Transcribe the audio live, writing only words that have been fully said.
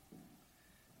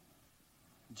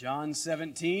John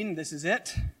 17, this is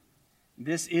it.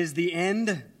 This is the end.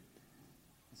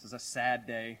 This is a sad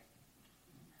day.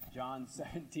 John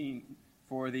 17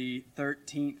 for the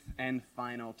 13th and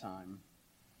final time.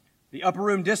 The Upper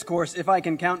Room Discourse, if I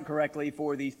can count correctly,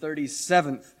 for the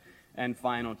 37th and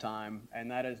final time. And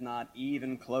that is not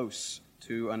even close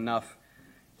to enough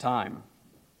time.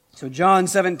 So John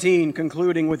 17,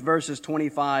 concluding with verses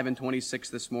 25 and 26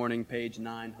 this morning, page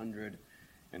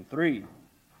 903.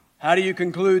 How do you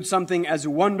conclude something as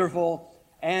wonderful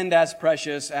and as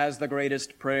precious as the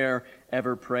greatest prayer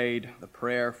ever prayed, the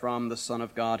prayer from the Son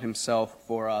of God himself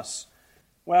for us?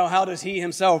 Well, how does he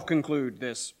himself conclude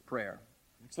this prayer?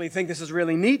 I actually think this is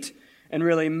really neat and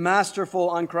really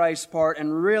masterful on Christ's part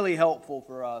and really helpful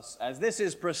for us, as this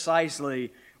is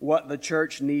precisely what the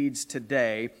church needs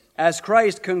today, as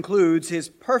Christ concludes his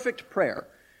perfect prayer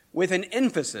with an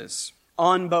emphasis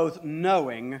on both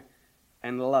knowing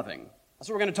and loving. That's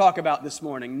what we're going to talk about this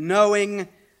morning, knowing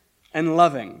and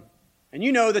loving. And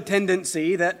you know the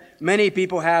tendency that many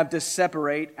people have to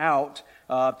separate out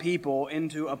people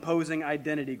into opposing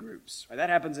identity groups.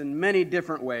 That happens in many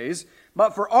different ways.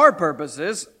 But for our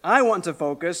purposes, I want to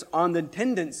focus on the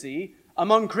tendency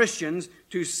among Christians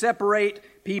to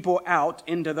separate people out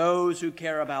into those who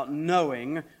care about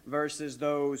knowing versus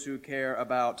those who care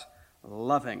about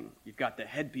loving. You've got the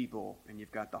head people and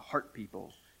you've got the heart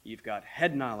people. You've got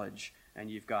head knowledge and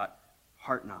you've got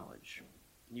heart knowledge.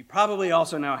 And you probably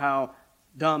also know how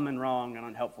dumb and wrong and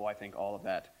unhelpful I think all of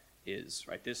that is,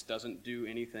 right? This doesn't do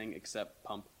anything except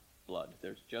pump blood.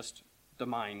 There's just the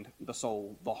mind, the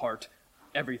soul, the heart,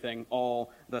 everything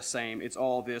all the same. It's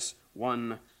all this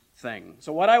one thing.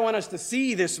 So what I want us to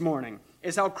see this morning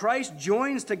is how Christ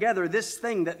joins together this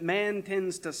thing that man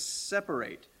tends to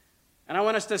separate. And I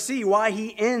want us to see why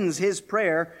he ends his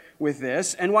prayer with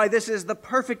this and why this is the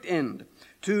perfect end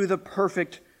to the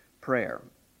perfect prayer.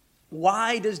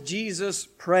 Why does Jesus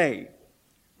pray?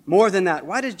 More than that,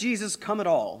 why does Jesus come at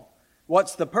all?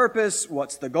 What's the purpose?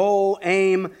 What's the goal,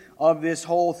 aim of this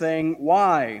whole thing?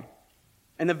 Why?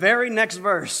 In the very next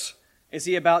verse, is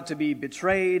he about to be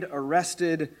betrayed,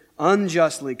 arrested,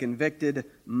 unjustly convicted,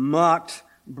 mocked,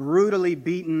 brutally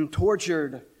beaten,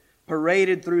 tortured,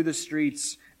 paraded through the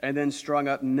streets, and then strung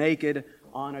up naked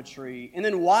on a tree? And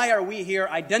then why are we here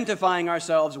identifying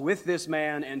ourselves with this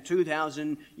man and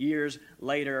 2,000 years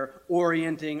later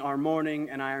orienting our mourning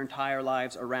and our entire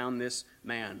lives around this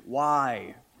man?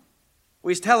 Why? Well,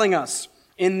 he's telling us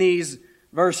in these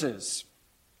verses,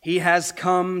 he has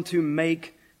come to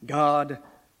make God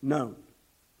known.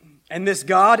 And this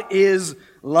God is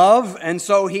love, and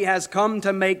so he has come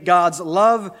to make God's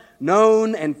love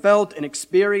known and felt and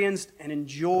experienced and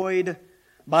enjoyed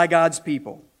by God's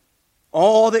people.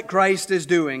 All that Christ is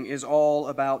doing is all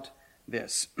about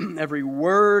this. Every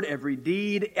word, every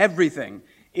deed, everything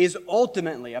is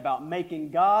ultimately about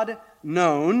making God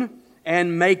known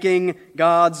and making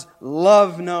God's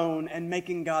love known and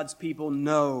making God's people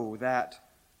know that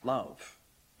love.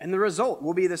 And the result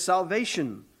will be the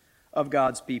salvation of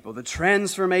God's people, the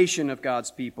transformation of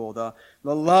God's people, the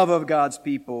love of God's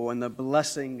people, and the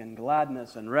blessing and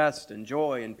gladness and rest and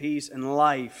joy and peace and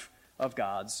life of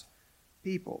God's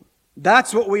people.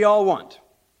 That's what we all want.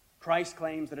 Christ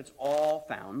claims that it's all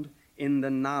found in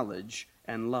the knowledge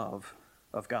and love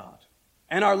of God.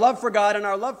 And our love for God and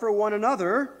our love for one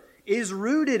another is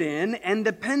rooted in and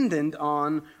dependent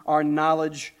on our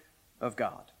knowledge of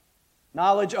God.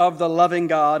 Knowledge of the loving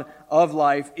God of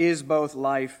life is both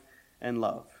life and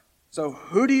love. So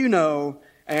who do you know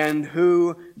and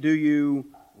who do you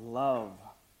love?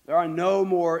 There are no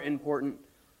more important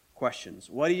questions.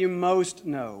 What do you most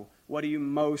know? What do you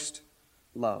most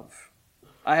love?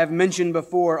 I have mentioned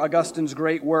before Augustine's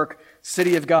great work,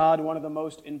 City of God, one of the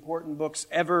most important books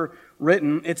ever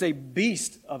written. It's a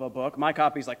beast of a book. My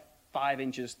copy's like 5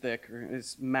 inches thick.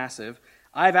 It's massive.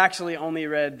 I've actually only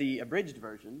read the abridged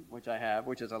version, which I have,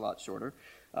 which is a lot shorter.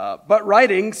 But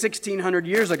writing 1,600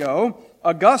 years ago,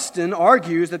 Augustine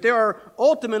argues that there are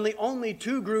ultimately only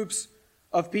 2 groups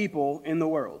of people in the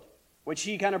world, which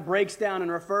he kind of breaks down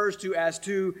and refers to as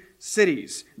 2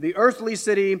 cities. The earthly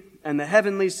city and the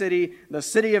heavenly city, the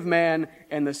city of man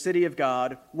and the city of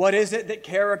God. What is it that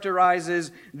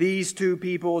characterizes these 2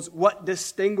 peoples? What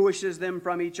distinguishes them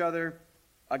from each other?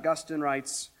 Augustine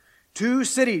writes, 2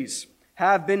 cities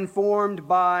have been formed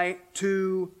by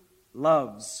 2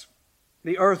 loves.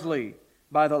 The earthly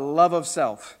by the love of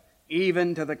self,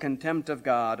 even to the contempt of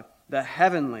God. The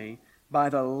heavenly by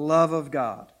the love of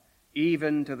God,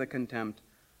 even to the contempt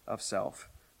of self.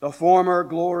 The former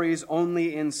glories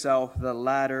only in self, the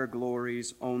latter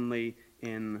glories only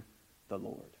in the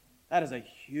Lord. That is a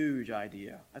huge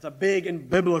idea. That's a big and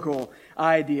biblical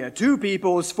idea. Two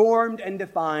peoples formed and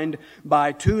defined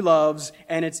by two loves,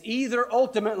 and it's either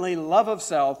ultimately love of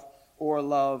self or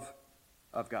love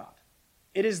of God.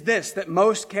 It is this that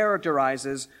most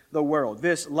characterizes the world,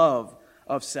 this love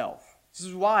of self. This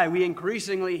is why we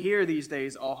increasingly hear these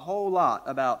days a whole lot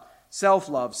about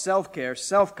self-love, self-care,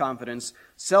 self-confidence,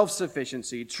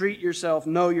 self-sufficiency, treat yourself,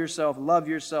 know yourself, love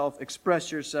yourself, express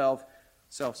yourself,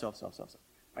 self.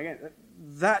 Again,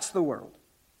 that's the world,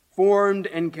 formed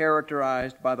and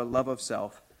characterized by the love of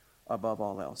self above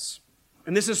all else.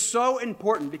 And this is so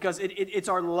important because it's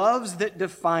our loves that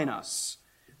define us.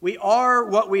 We are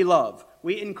what we love.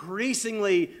 We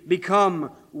increasingly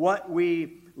become what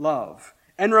we love.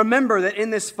 And remember that in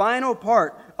this final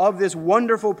part of this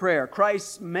wonderful prayer,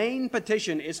 Christ's main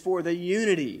petition is for the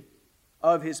unity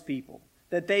of his people,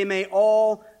 that they may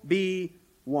all be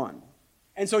one.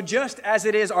 And so just as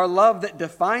it is our love that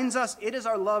defines us, it is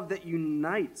our love that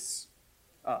unites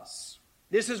us.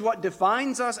 This is what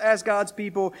defines us as God's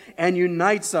people and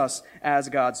unites us as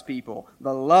God's people.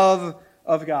 The love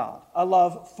of God, a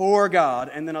love for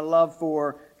God, and then a love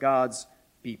for God's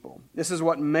people. This is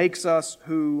what makes us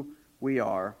who we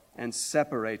are and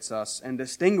separates us and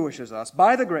distinguishes us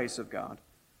by the grace of God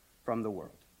from the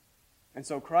world. And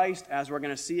so Christ, as we're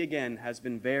going to see again, has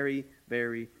been very,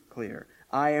 very clear.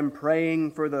 I am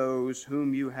praying for those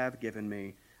whom you have given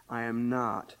me. I am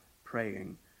not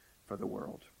praying for the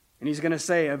world. And he's going to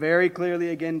say very clearly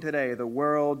again today, the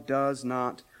world does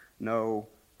not know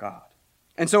God.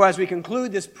 And so as we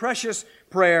conclude this precious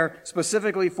prayer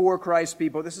specifically for Christ's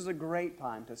people, this is a great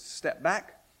time to step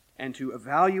back and to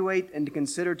evaluate and to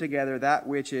consider together that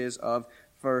which is of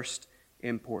first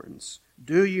importance.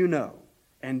 Do you know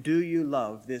and do you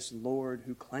love this Lord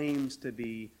who claims to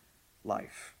be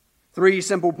life? 3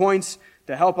 simple points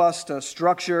to help us to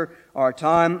structure our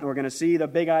time. We're going to see the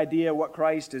big idea, what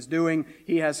Christ is doing.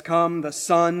 He has come. The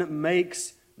Son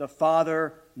makes the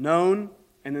Father known.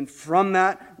 And then from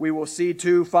that, we will see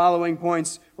 2 following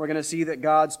points. We're going to see that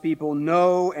God's people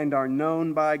know and are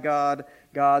known by God.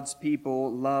 God's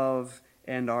people love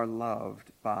and are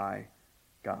loved by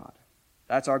God.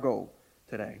 That's our goal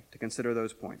today, to consider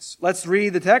those points. Let's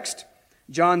read the text.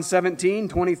 John 17,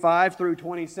 25 through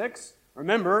 26.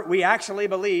 Remember, we actually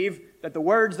believe that the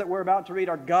words that we're about to read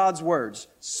are God's words,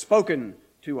 spoken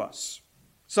to us.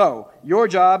 So, your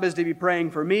job is to be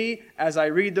praying for me as I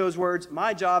read those words.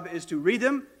 My job is to read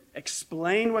them,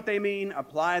 explain what they mean,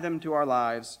 apply them to our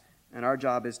lives, and our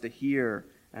job is to hear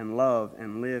and love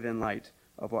and live in light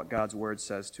of what God's word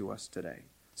says to us today.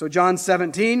 So, John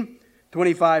 17,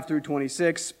 25 through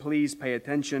 26, please pay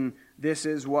attention. This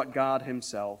is what God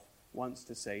himself wants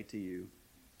to say to you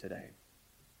today.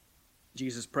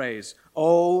 Jesus prays,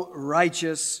 O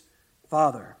righteous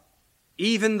Father,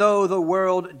 even though the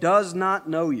world does not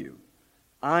know you,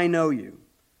 I know you,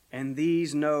 and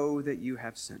these know that you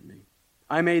have sent me.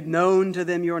 I made known to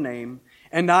them your name,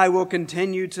 and I will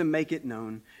continue to make it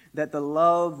known, that the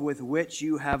love with which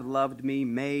you have loved me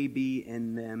may be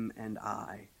in them and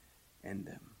I in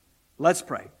them. Let's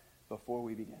pray before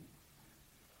we begin.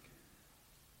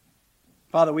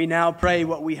 Father, we now pray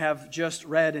what we have just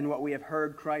read and what we have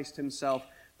heard Christ himself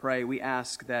pray. We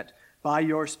ask that by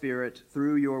your Spirit,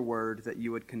 through your word, that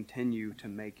you would continue to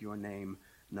make your name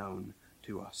known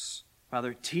to us.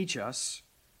 Father, teach us,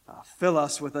 fill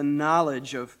us with a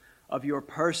knowledge of your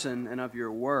person and of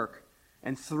your work.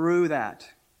 And through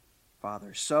that,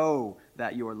 Father, so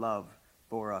that your love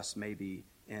for us may be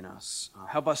in us.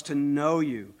 Help us to know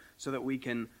you so that we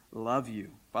can love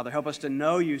you. Father, help us to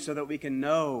know you so that we can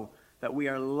know that we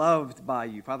are loved by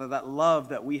you. Father, that love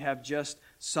that we have just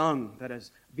sung, that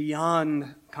is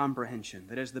beyond comprehension,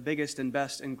 that is the biggest and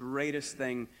best and greatest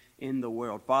thing in the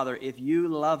world. Father, if you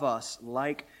love us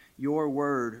like your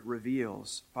word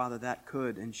reveals, Father, that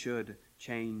could and should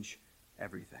change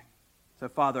everything. So,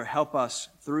 Father, help us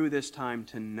through this time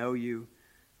to know you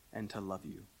and to love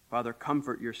you. Father,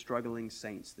 comfort your struggling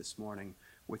saints this morning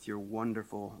with your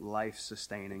wonderful,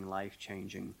 life-sustaining,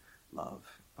 life-changing love.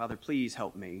 Father, please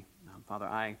help me. Father,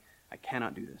 I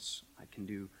cannot do this. I can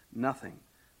do nothing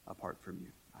apart from you.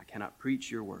 I cannot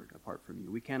preach your word apart from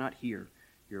you. We cannot hear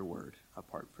your word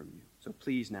apart from you. So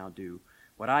please now do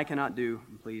what I cannot do,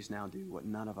 and please now do what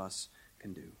none of us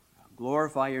can do.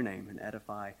 Glorify your name and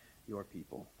edify your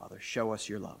people. Father, show us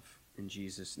your love. In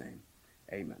Jesus' name,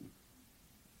 amen.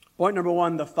 Point number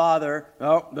 1,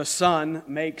 the Son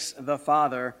makes the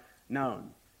Father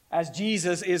known. As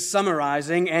Jesus is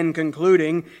summarizing and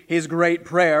concluding his great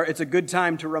prayer, it's a good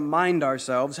time to remind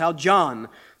ourselves how John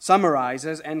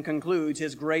summarizes and concludes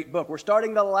his great book. We're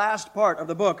starting the last part of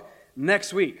the book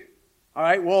next week. All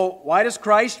right, well, why does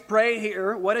Christ pray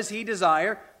here? What does he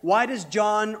desire? Why does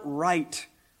John write?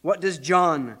 What does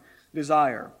John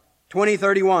desire?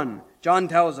 20:31, John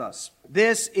tells us,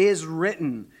 "This is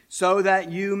written so that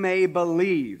you may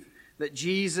believe that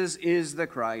Jesus is the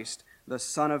Christ, the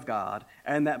Son of God,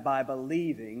 and that by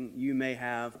believing you may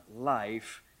have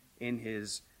life in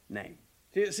his name."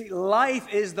 See, life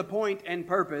is the point and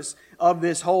purpose of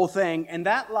this whole thing, and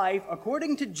that life,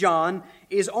 according to John,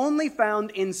 is only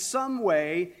found in some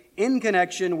way in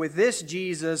connection with this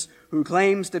Jesus who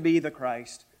claims to be the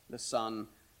Christ, the Son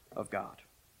of God.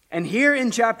 And here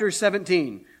in chapter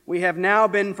 17, we have now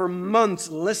been for months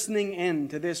listening in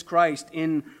to this Christ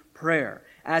in prayer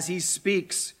as he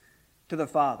speaks to the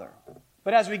Father.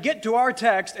 But as we get to our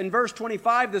text in verse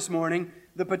 25 this morning,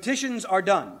 the petitions are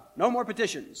done. No more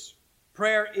petitions.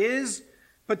 Prayer is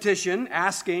petition,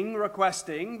 asking,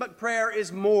 requesting, but prayer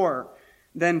is more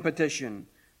than petition.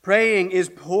 Praying is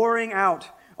pouring out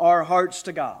our hearts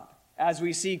to God, as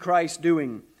we see Christ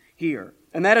doing here.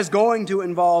 And that is going to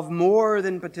involve more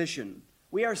than petition.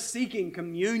 We are seeking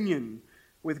communion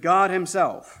with God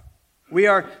himself. We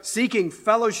are seeking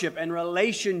fellowship and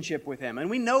relationship with him. And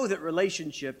we know that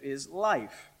relationship is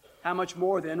life. How much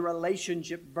more than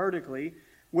relationship vertically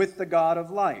with the God of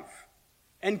life?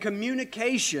 And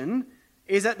communication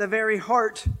is at the very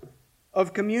heart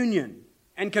of communion.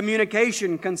 And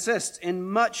communication consists in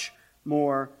much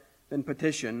more than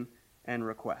petition and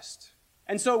request.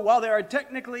 And so while there are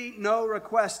technically no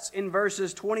requests in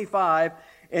verses 25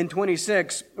 and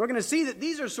 26, we're going to see that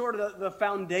these are sort of the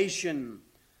foundation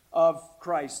of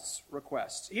Christ's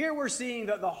requests. Here we're seeing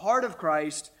the heart of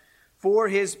Christ for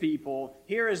his people.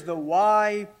 Here is the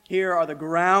why. Here are the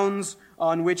grounds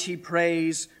on which he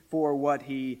prays for what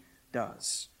he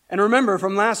does. And remember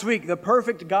from last week, the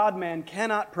perfect God-man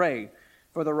cannot pray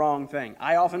for the wrong thing.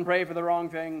 I often pray for the wrong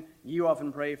thing. You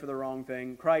often pray for the wrong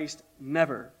thing. Christ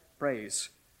never prays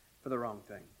for the wrong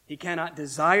thing. He cannot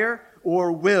desire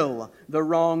or will the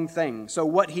wrong thing. So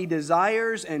what he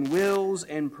desires and wills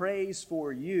and prays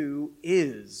for you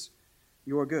is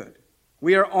your good.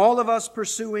 We are all of us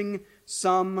pursuing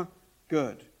some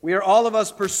good. We are all of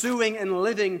us pursuing and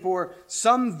living for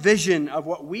some vision of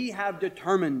what we have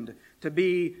determined to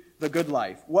be the good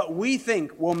life, what we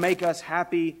think will make us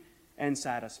happy and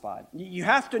satisfied. You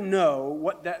have to know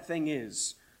what that thing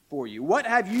is for you. What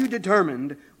have you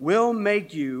determined will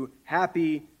make you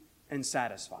happy and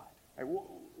satisfied?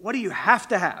 What do you have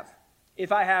to have?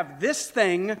 If I have this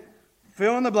thing,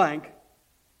 fill in the blank,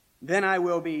 then I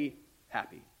will be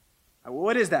happy.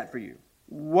 What is that for you?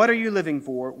 What are you living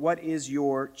for? What is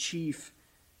your chief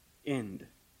end?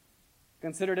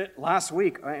 Considered it last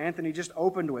week. Anthony just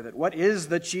opened with it. What is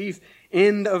the chief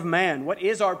end of man? What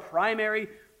is our primary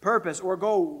purpose or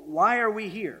goal? Why are we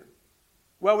here?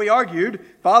 Well, we argued,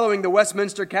 following the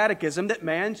Westminster Catechism, that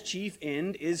man's chief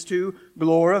end is to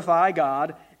glorify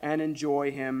God and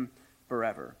enjoy him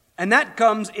forever. And that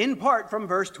comes in part from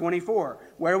verse 24,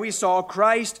 where we saw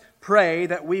Christ pray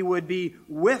that we would be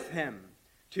with him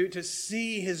to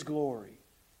see his glory,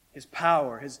 his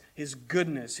power, his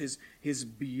goodness, his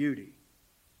beauty.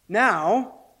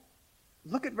 Now,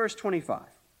 look at verse 25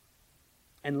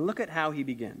 and look at how he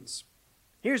begins.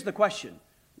 Here's the question.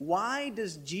 Why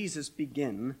does Jesus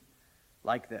begin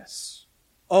like this?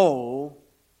 O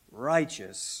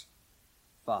righteous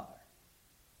Father.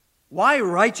 Why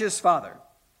righteous Father?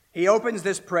 He opens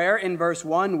this prayer in verse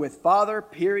 1 with Father,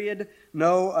 period,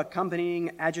 no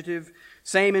accompanying adjective.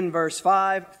 Same in verse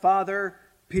 5, Father,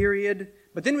 period.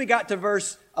 But then we got to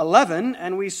verse 11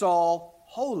 and we saw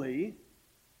Holy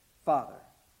Father.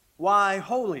 Why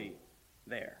holy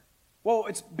there? Well,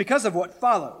 it's because of what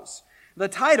follows. The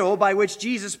title by which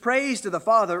Jesus prays to the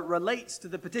Father relates to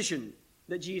the petition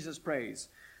that Jesus prays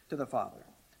to the Father.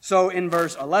 So in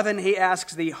verse 11, he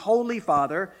asks the Holy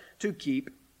Father to keep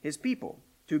his people,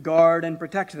 to guard and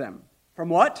protect them. From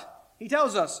what? He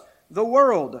tells us, the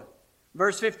world.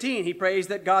 Verse 15, he prays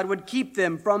that God would keep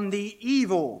them from the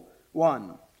evil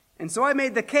one. And so I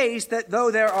made the case that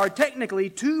though there are technically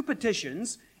two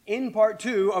petitions in part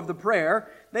 2 of the prayer,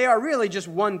 they are really just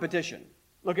one petition.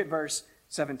 Look at verse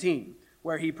 17,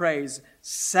 where he prays,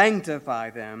 sanctify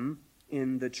them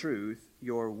in the truth.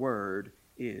 Your word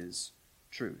is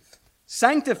truth.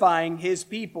 Sanctifying his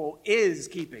people is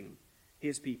keeping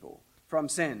his people from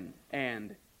sin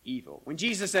and evil. When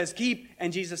Jesus says keep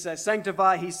and Jesus says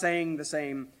sanctify, he's saying the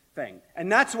same thing.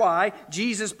 And that's why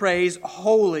Jesus prays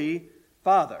Holy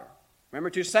Father. Remember,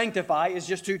 to sanctify is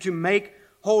just to make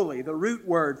holy. The root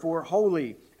word for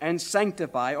holy and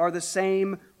sanctify are the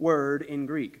same word in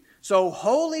Greek. So,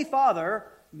 Holy Father,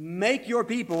 make your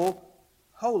people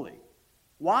holy.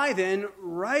 Why then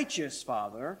righteous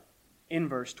Father in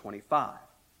verse 25?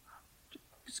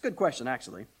 It's a good question,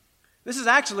 actually. This is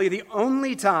actually the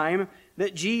only time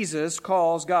that Jesus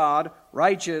calls God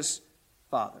righteous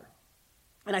Father.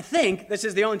 And I think this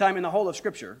is the only time in the whole of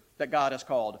Scripture that God is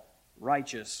called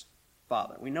righteous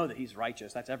Father. We know that he's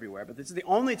righteous. That's everywhere. But this is the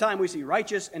only time we see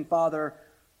righteous and Father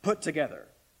put together.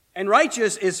 And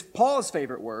righteous is Paul's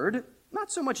favorite word,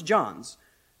 not so much John's.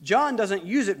 John doesn't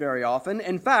use it very often.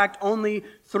 In fact, only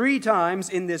 3 times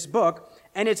in this book.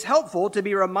 And it's helpful to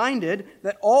be reminded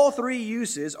that all 3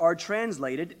 uses are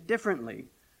translated differently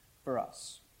for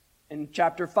us. In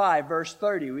chapter 5, verse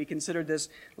 30, we considered this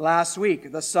last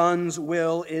week. The Son's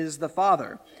will is the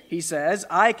Father. He says,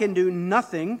 I can do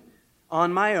nothing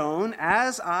on my own.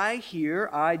 As I hear,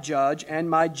 I judge, and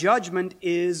my judgment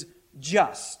is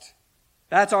just.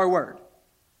 That's our word.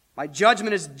 My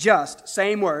judgment is just,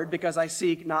 same word, because I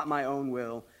seek not my own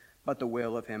will, but the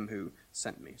will of him who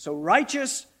sent me. So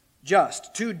righteous,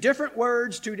 just. 2 different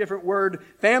words, 2 different word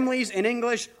families in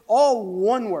English, all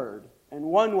one word, and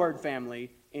one word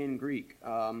family in Greek,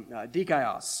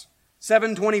 dikaios.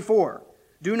 7:24,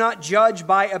 do not judge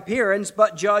by appearance,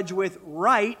 but judge with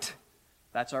right,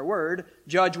 that's our word,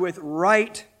 judge with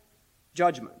right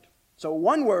judgment. So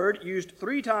one word used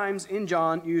 3 times in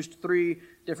John, used 3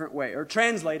 different ways, or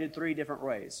translated 3 different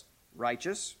ways.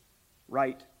 Righteous,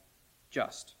 right,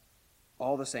 just.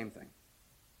 All the same thing.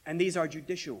 And these are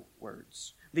judicial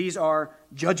words. These are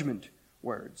judgment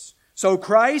words. So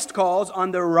Christ calls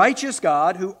on the righteous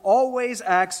God who always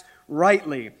acts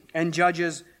rightly and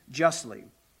judges justly.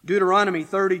 Deuteronomy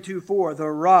 32:4, the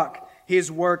rock,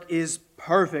 his work is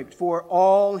perfect, for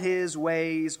all his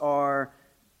ways are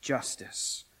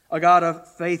justice. A God of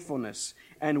faithfulness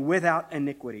and without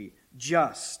iniquity,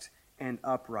 just and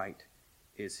upright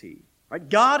is he. Right?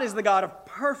 God is the God of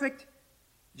perfect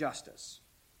justice.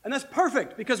 And that's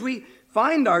perfect because we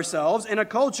find ourselves in a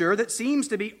culture that seems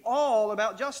to be all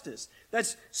about justice,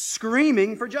 that's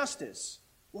screaming for justice.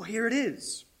 Well, here it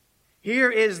is.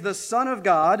 Here is the Son of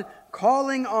God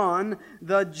calling on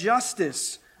the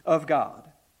justice of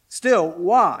God. Still,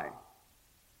 why?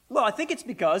 Well, I think it's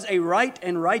because a right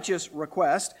and righteous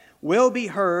request will be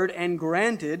heard and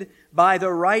granted by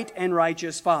the right and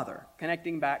righteous Father,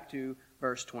 connecting back to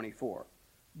verse 24.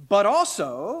 But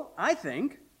also, I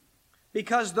think,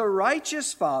 because the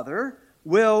righteous Father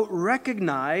will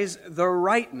recognize the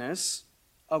rightness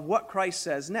of what Christ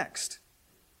says next,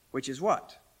 which is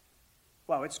what?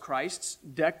 Well, it's Christ's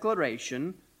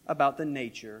declaration about the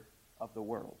nature of the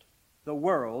world. The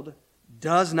world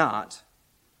does not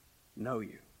know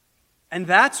you. And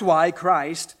that's why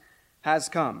Christ has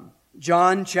come.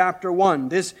 John chapter 1,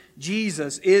 this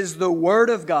Jesus is the Word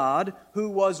of God who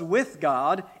was with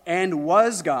God and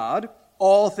was God.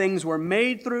 All things were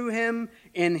made through him.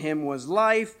 In him was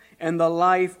life, and the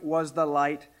life was the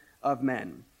light of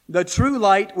men. The true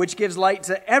light, which gives light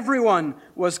to everyone,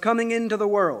 was coming into the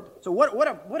world. So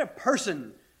what a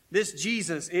person this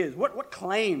Jesus is. What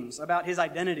claims about his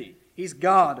identity? He's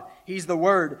God. He's the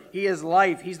Word. He is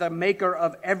life. He's the maker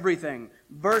of everything.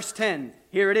 Verse 10,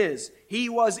 here it is. He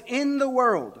was in the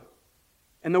world,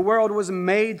 and the world was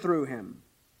made through him.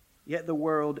 Yet the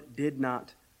world did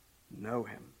not know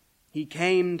him. He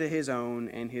came to his own,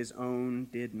 and his own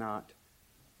did not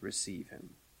receive him.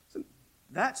 So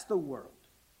that's the world.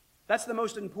 That's the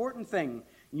most important thing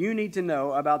you need to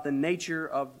know about the nature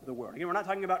of the world. Again, we're not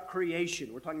talking about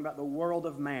creation. We're talking about the world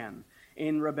of man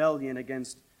in rebellion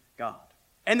against God.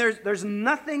 And there's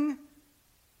nothing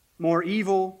more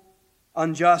evil,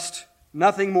 unjust,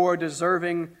 nothing more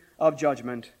deserving of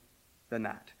judgment than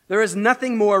that. There is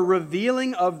nothing more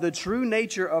revealing of the true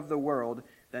nature of the world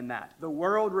than that. The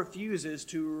world refuses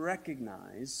to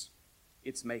recognize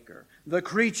its maker. The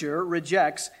creature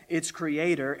rejects its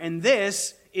creator, and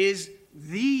this is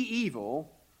the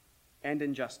evil and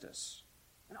injustice.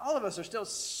 And all of us are still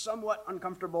somewhat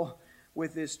uncomfortable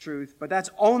with this truth, but that's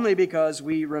only because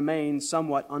we remain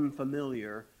somewhat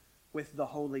unfamiliar with the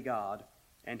holy God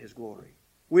and his glory.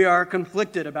 We are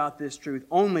conflicted about this truth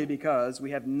only because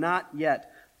we have not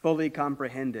yet fully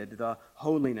comprehended the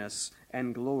holiness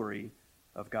and glory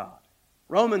of God.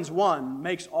 Romans 1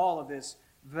 makes all of this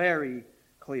very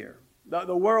clear.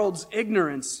 The world's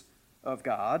ignorance of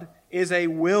God is a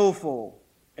willful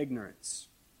ignorance.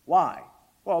 Why?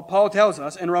 Well, Paul tells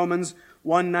us in Romans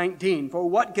 1:19, for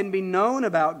what can be known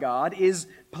about God is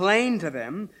plain to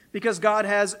them because God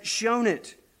has shown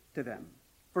it to them.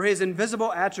 For his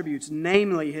invisible attributes,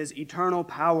 namely his eternal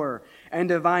power and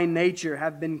divine nature,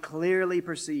 have been clearly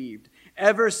perceived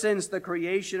ever since the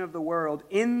creation of the world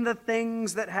in the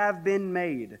things that have been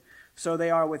made. So they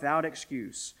are without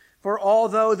excuse. For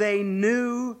although they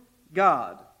knew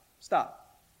God.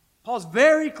 Stop. Paul's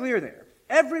very clear there.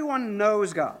 Everyone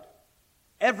knows God.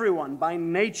 Everyone, by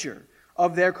nature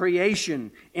of their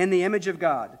creation in the image of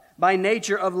God, by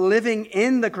nature of living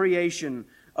in the creation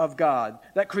of God,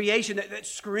 that creation that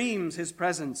screams His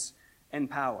presence and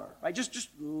power. Right? Just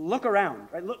look around.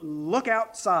 Right? Look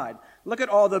outside. Look at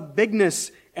all the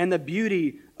bigness and the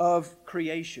beauty of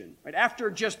creation. Right? After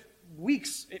just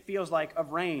weeks, it feels like,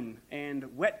 of rain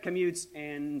and wet commutes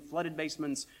and flooded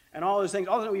basements and all those things,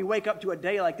 all of a sudden we wake up to a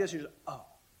day like this, and you're just, oh,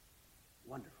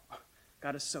 wonderful.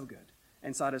 God is so good.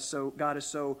 And God is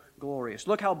so glorious.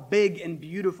 Look how big and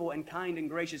beautiful and kind and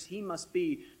gracious He must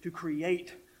be to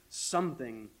create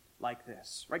something like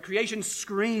this. Right? Creation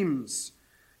screams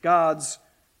God's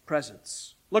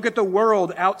presence. Look at the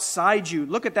world outside you.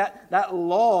 Look at that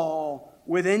law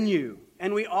within you.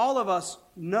 And all of us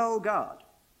know God.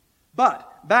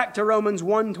 But back to Romans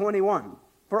 1:21.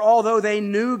 For although they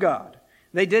knew God,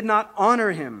 they did not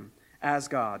honor Him as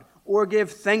God or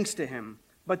give thanks to Him,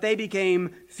 but they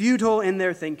became futile in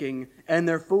their thinking, and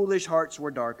their foolish hearts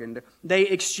were darkened. They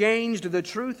exchanged the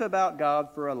truth about God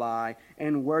for a lie,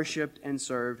 and worshipped and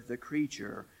served the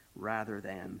creature rather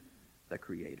than the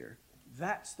Creator.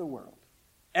 That's the world.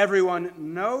 Everyone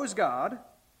knows God,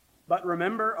 but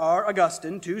remember our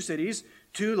Augustine, 2 cities,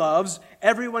 2 loves.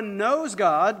 Everyone knows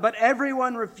God, but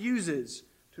everyone refuses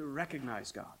to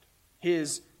recognize God,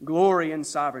 His glory and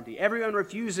sovereignty. Everyone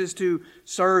refuses to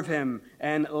serve Him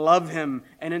and love Him,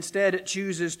 and instead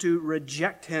chooses to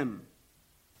reject Him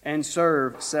and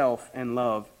serve self and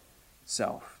love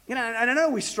self. And I know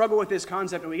we struggle with this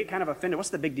concept and we get kind of offended. What's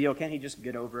the big deal? Can't He just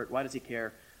get over it? Why does He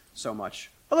care so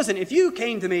much? But listen, if you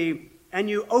came to me and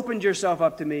you opened yourself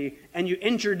up to me and you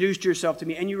introduced yourself to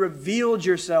me and you revealed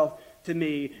yourself to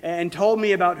me and told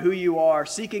me about who you are,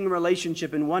 seeking a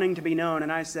relationship and wanting to be known,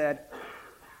 and I said,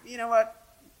 you know what?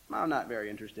 I'm not very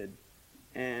interested,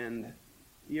 and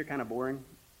you're kind of boring,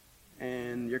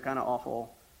 and you're kind of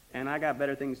awful, and I got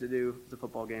better things to do with the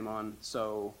football game on,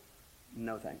 so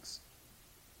no thanks.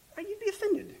 You'd be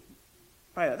offended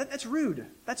by that. That's rude.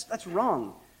 That's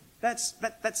wrong. That's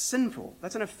sinful.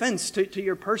 That's an offense to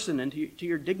your person and to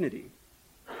your dignity.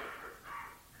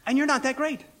 And you're not that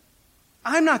great.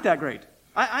 I'm not that great.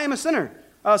 I am a sinner.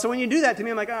 So when you do that to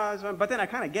me, I'm like, oh, but then I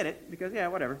kind of get it because, yeah,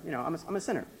 whatever. I'm a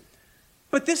sinner.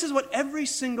 But this is what every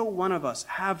single one of us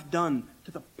have done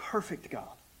to the perfect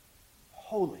God.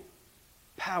 Holy,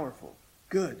 powerful,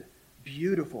 good,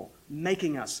 beautiful,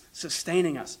 making us,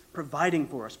 sustaining us, providing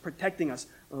for us, protecting us,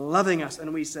 loving us.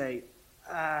 And we say,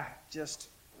 just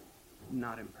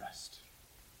not impressed.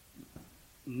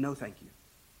 No, thank you.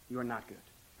 You are not good.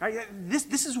 Right?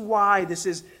 This is why this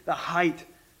is the height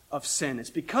of sin. It's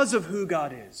because of who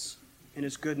God is and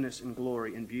His goodness and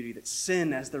glory and beauty that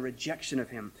sin, as the rejection of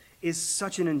Him, is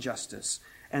such an injustice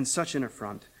and such an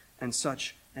affront and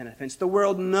such an offense. The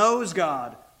world knows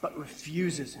God but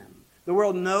refuses Him. The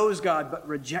world knows God but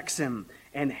rejects Him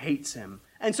and hates Him.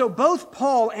 And so both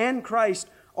Paul and Christ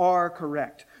are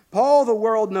correct. Paul, the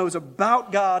world knows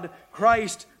about God.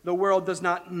 Christ, the world does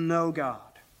not know God.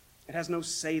 It has no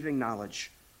saving knowledge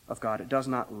of God. It does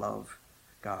not love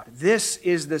God. This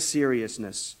is the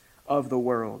seriousness of the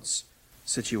world's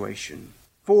situation.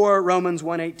 For Romans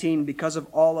 1:18, because of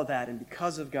all of that and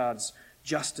because of God's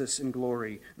justice and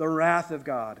glory, the wrath of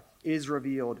God is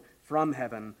revealed from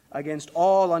heaven against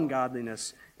all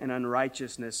ungodliness and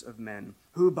unrighteousness of men,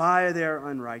 who by their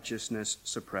unrighteousness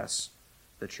suppress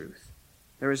the truth.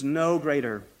 There is no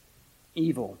greater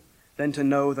evil than to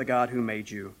know the God who made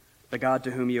you, the God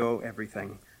to whom you owe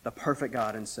everything, the perfect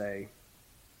God, and say,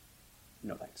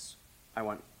 no thanks. I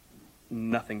want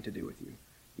nothing to do with you.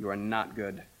 You are not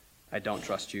good. I don't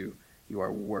trust you. You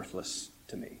are worthless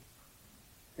to me.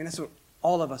 And that's what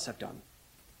all of us have done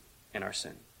in our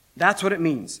sin. That's what it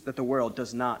means that the world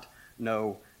does not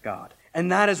know God.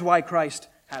 And that is why Christ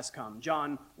has come.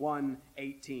 John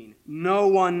 1:18. No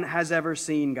one has ever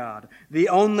seen God. The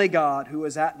only God who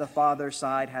is at the Father's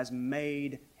side has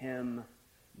made Him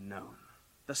known.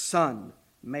 The Son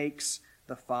makes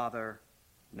the Father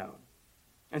known.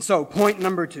 And so, point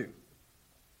number 2.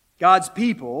 God's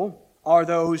people are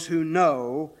those who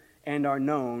know and are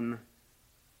known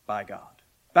by God.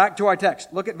 Back to our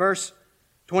text. Look at verse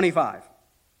 25.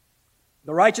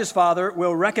 The righteous Father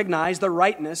will recognize the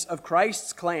rightness of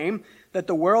Christ's claim that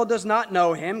the world does not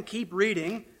know Him. Keep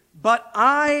reading. But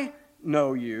I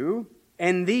know you,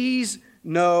 and these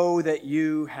know that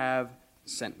you have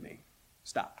sent me.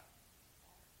 Stop.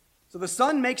 So the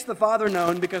Son makes the Father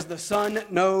known because the Son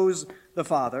knows the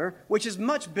Father, which is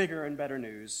much bigger and better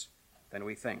news than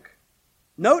we think.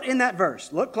 Note in that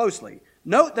verse, look closely,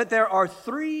 Note that there are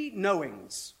three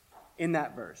knowings in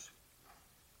that verse.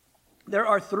 There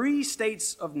are three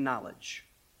states of knowledge.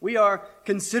 We are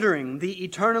considering the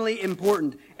eternally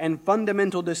important and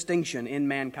fundamental distinction in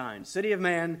mankind. City of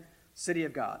man, city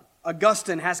of God.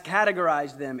 Augustine has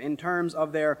categorized them in terms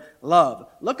of their love.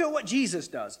 Look at what Jesus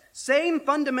does. Same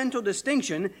fundamental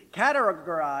distinction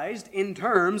categorized in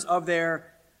terms of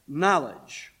their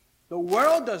knowledge. The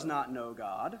world does not know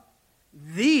God.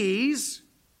 These,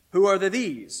 who are the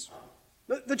these?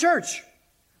 The church.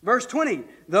 Verse 20,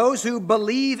 those who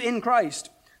believe in Christ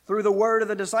through the word of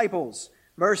the disciples.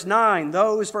 Verse 9,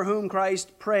 those for whom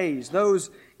Christ prays, those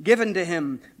given to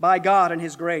him by God and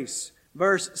his grace.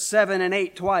 Verse 7 and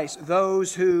 8 twice,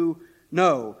 those who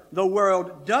know. The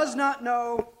world does not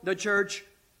know, the church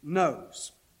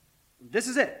knows. This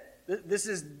is it. This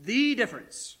is the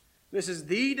difference. This is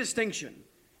the distinction.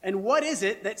 And what is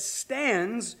it that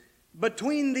stands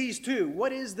between these two?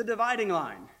 What is the dividing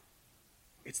line?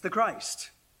 It's the Christ.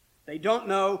 They don't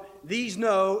know, these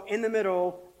know, in the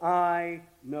middle, I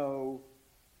know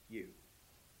you.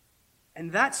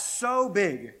 And that's so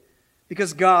big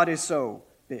because God is so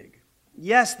big.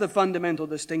 Yes, the fundamental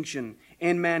distinction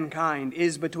in mankind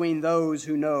is between those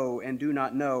who know and do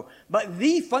not know. But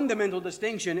the fundamental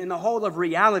distinction in the whole of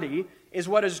reality is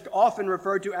what is often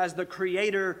referred to as the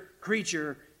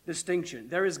creator-creature distinction.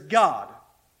 There is God,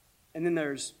 and then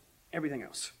there's everything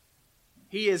else.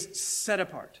 He is set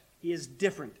apart. He is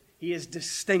different. He is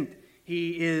distinct.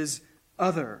 He is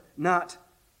other, not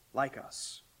like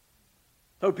us.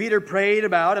 So Peter prayed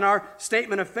about, and our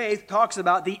statement of faith talks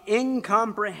about the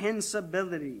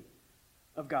incomprehensibility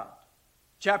of God.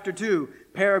 Chapter 2,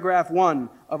 paragraph 1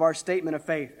 of our statement of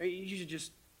faith. You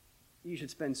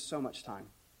should spend so much time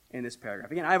in this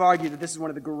paragraph. Again, I've argued that this is one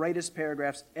of the greatest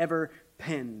paragraphs ever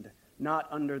penned, not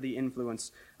under the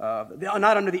influence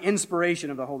not under the inspiration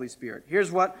of the Holy Spirit.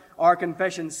 Here's what our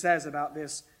confession says about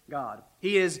this God.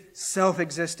 He is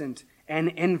self-existent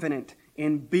and infinite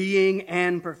in being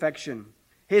and perfection.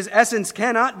 His essence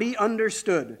cannot be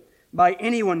understood by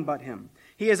anyone but him.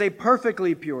 He is a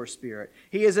perfectly pure spirit.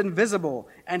 He is invisible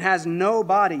and has no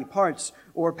body, parts,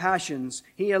 or passions.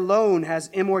 He alone has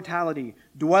immortality,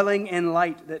 dwelling in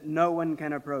light that no one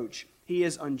can approach. He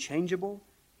is unchangeable,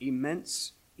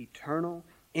 immense, eternal,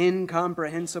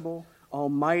 incomprehensible,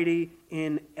 almighty,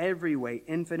 in every way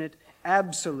infinite,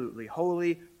 absolutely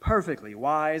holy, perfectly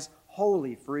wise,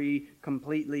 wholly free,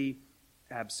 completely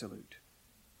absolute.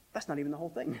 That's not even the whole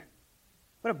thing.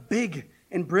 What a big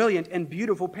and brilliant and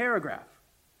beautiful paragraph.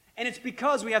 And it's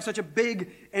because we have such a big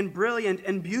and brilliant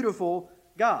and beautiful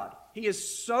God. He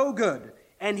is so good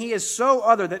and he is so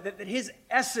other that his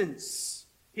essence,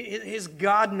 his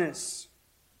godness,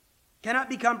 cannot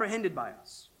be comprehended by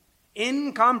us.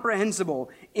 Incomprehensible,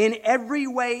 in every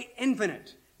way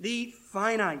infinite. The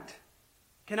finite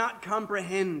cannot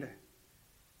comprehend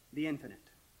the infinite.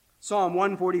 Psalm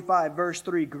 145, verse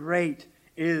 3, great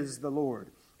is the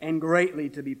Lord, and greatly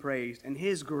to be praised, and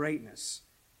his greatness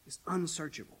is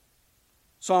unsearchable.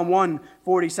 Psalm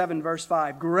 147, verse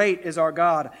 5, great is our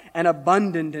God, and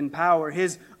abundant in power.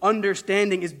 His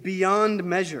understanding is beyond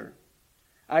measure.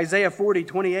 Isaiah 40,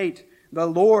 28, the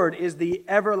Lord is the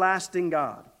everlasting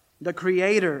God, the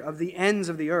creator of the ends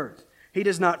of the earth. He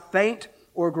does not faint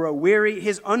or grow weary.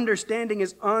 His understanding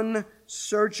is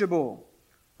unsearchable.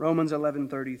 Romans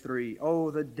 11:33.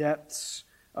 Oh, the depths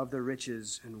of the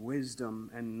riches and wisdom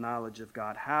and knowledge of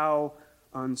God. How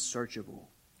unsearchable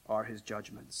are his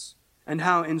judgments, and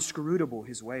how inscrutable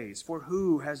his ways. For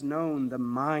who has known the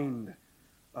mind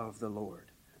of the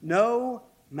Lord? No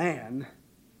man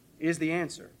is the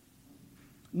answer.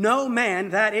 No man,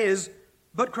 that is,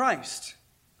 but Christ,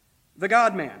 the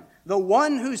God-man, the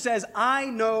one who says, I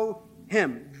know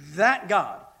him, that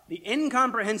God, the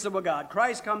incomprehensible God.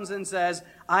 Christ comes and says,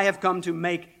 I have come to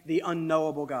make the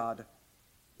unknowable God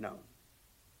known.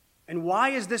 And why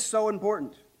is this so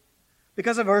important?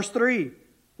 Because of verse 3.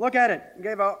 Look at it. I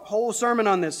gave a whole sermon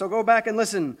on this, so go back and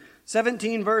listen.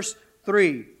 17 verse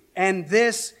 3. And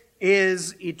this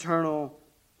is eternal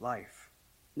life,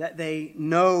 that they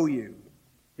know you,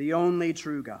 the only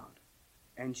true God,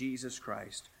 and Jesus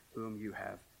Christ, whom you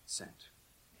have sent.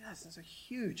 Yes, that's a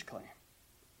huge claim.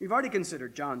 We've already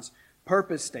considered John's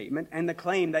purpose statement and the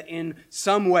claim that in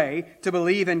some way to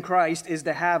believe in Christ is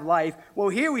to have life. Well,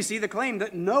 here we see the claim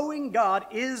that knowing God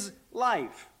is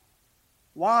life.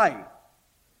 Why?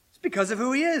 It's because of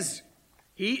who he is.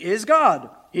 He is God.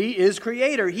 He is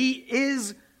creator. He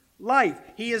is life.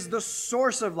 He is the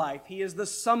source of life. He is the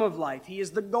sum of life. He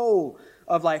is the goal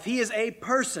of life. He is a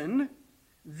person,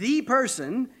 the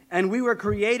person, and we were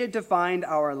created to find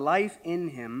our life in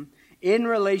him in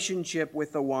relationship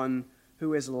with the one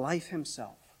who is life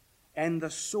himself and the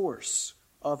source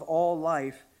of all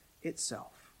life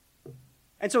itself.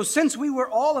 And so since we were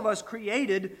all of us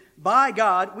created by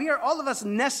God, we are all of us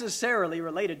necessarily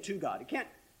related to God. You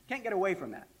can't get away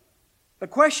from that. The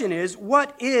question is,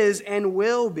 what is and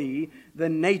will be the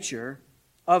nature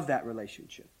of that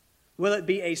relationship? Will it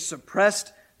be a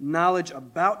suppressed knowledge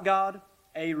about God,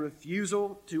 a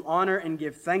refusal to honor and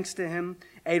give thanks to Him,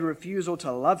 a refusal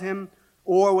to love Him,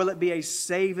 or will it be a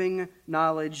saving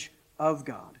knowledge of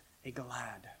God, a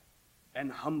glad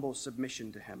and humble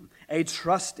submission to Him, a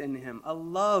trust in Him, a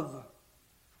love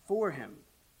for Him?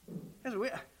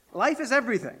 Life is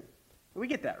everything. We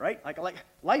get that, right? Like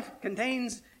life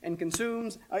contains and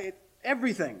consumes.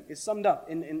 Everything is summed up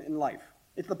in life.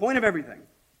 It's the point of everything.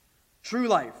 True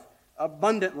life,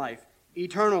 abundant life,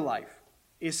 eternal life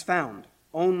is found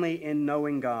only in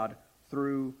knowing God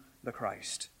through the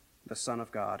Christ, the Son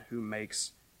of God, who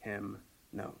makes Him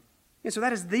known. And so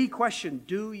that is the question.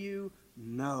 Do you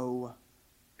know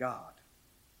God?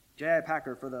 J.I.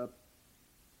 Packer for the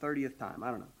 30th time,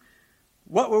 I don't know.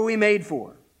 What were we made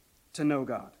for? To know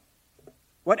God.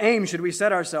 What aim should we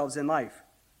set ourselves in life?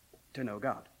 To know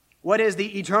God. What is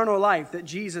the eternal life that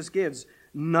Jesus gives?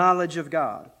 Knowledge of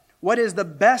God. What is the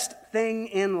best thing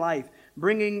in life,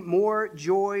 bringing more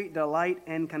joy, delight,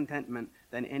 and contentment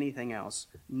than anything else?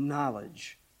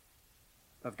 Knowledge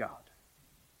of God.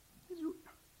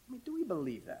 Do we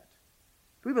believe that?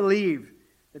 Do we believe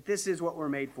that this is what we're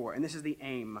made for, and this is the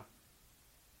aim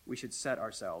we should set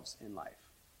ourselves in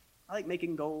life? I like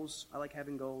making goals. I like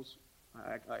having goals.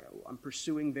 I'm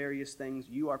pursuing various things.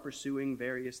 You are pursuing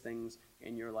various things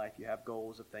in your life. You have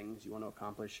goals of things you want to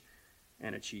accomplish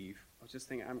and achieve. I was just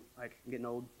thinking, I'm getting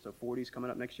old, so 40's coming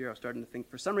up next year. I was starting to think,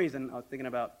 for some reason, I was thinking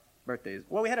about birthdays.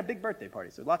 Well, we had a big birthday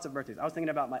party, so lots of birthdays. I was thinking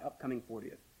about my upcoming 40th,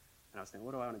 and I was thinking,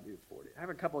 what do I want to do at 40? I have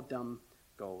a couple of dumb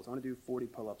goals. I want to do 40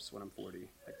 pull-ups when I'm 40,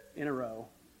 in a row.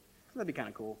 That'd be kind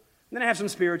of cool. And then I have some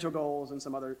spiritual goals and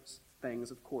some other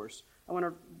things, of course. I want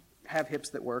to have hips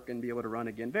that work and be able to run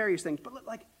again, various things. But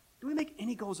do we make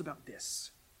any goals about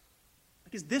this?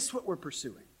 Is this what we're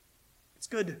pursuing? It's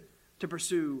good to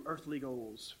pursue earthly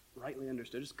goals, rightly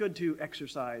understood. It's good to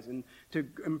exercise and to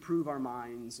improve our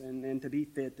minds and to be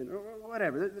fit and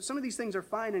whatever. Some of these things are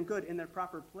fine and good in their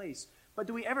proper place. But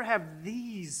do we ever have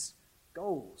these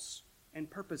goals and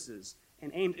purposes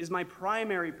and aims? Is my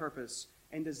primary purpose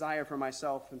and desire for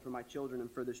myself and for my children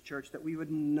and for this church that we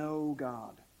would know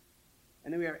God?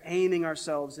 And then we are aiming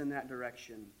ourselves in that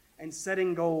direction and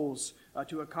setting goals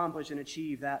to accomplish and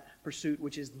achieve that pursuit,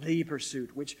 which is the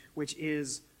pursuit, which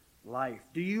is life.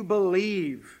 Do you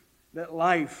believe that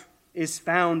life is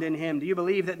found in Him? Do you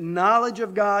believe that knowledge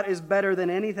of God is better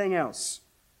than anything else?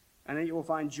 And that you will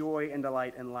find joy and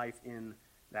delight and life in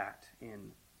that,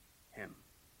 in Him.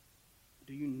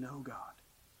 Do you know God?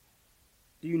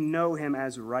 Do you know Him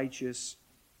as righteous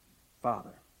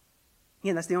Father?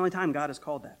 Yeah, that's the only time God is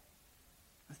called that.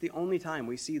 That's the only time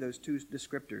we see those two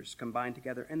descriptors combined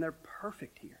together, and they're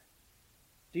perfect here.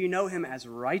 Do you know Him as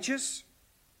righteous?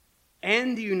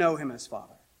 And do you know Him as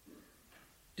Father?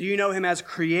 Do you know Him as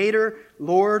Creator,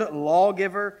 Lord,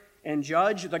 Lawgiver, and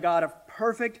Judge, the God of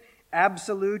perfect,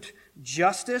 absolute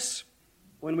justice?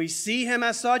 When we see Him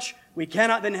as such, we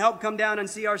cannot then help come down and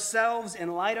see ourselves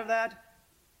in light of that,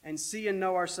 and see and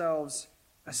know ourselves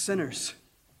as sinners,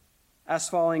 as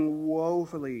falling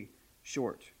woefully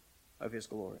short of His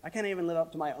glory. I can't even live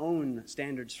up to my own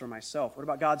standards for myself. What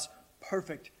about God's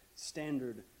perfect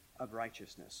standard of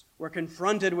righteousness? We're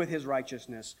confronted with His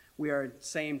righteousness. We are at the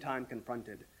same time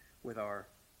confronted with our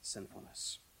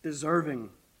sinfulness, deserving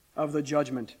of the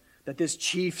judgment that this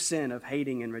chief sin of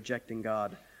hating and rejecting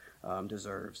God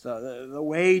deserves. The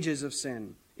wages of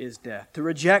sin is death. To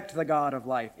reject the God of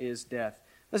life is death.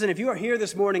 Listen, if you are here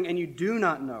this morning and you do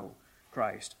not know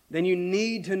Christ, then you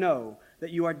need to know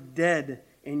that you are dead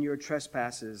in your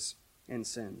trespasses and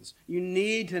sins. You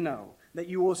need to know that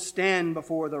you will stand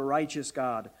before the righteous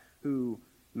God who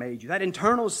made you. That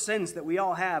internal sense that we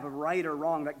all have of right or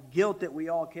wrong, that guilt that we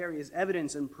all carry, is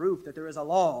evidence and proof that there is a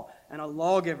law and a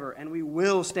lawgiver, and we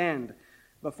will stand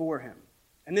before Him.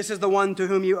 And this is the one to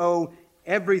whom you owe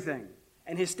everything,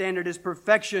 and His standard is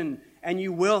perfection, and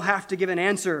you will have to give an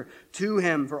answer to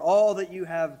Him for all that you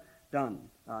have done,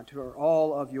 to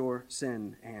all of your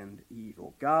sin and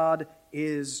evil. God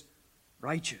is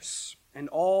righteous, and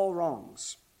all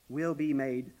wrongs will be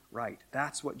made right.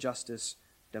 That's what justice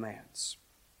demands.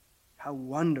 How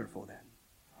wonderful, then,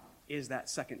 is that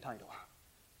second title,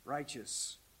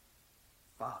 Righteous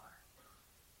Father.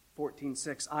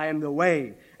 14:6, I am the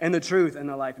way and the truth and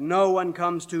the life. No one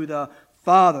comes to the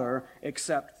Father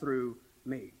except through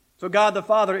me. So God the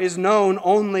Father is known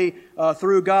only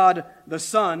through God the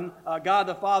Son. God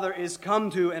the Father is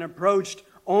come to and approached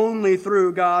only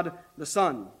through God the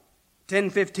Son.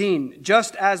 10:15,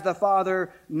 just as the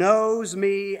Father knows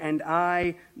me and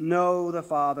I know the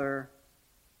Father,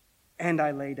 and I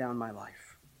lay down my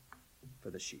life for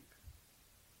the sheep.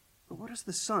 But what does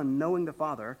the Son, knowing the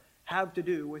Father, have to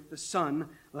do with the Son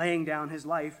laying down his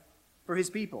life for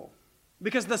his people?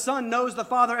 Because the Son knows the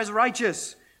Father as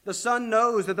righteous. The Son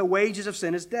knows that the wages of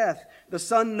sin is death. The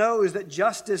Son knows that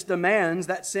justice demands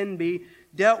that sin be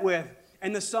dealt with.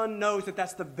 And the Son knows that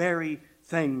that's the very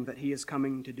thing that he is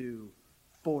coming to do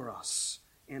for us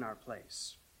in our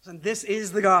place. And this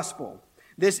is the gospel.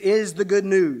 This is the good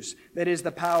news that is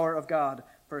the power of God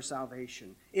for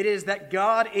salvation. It is that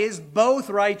God is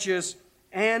both righteous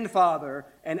and Father,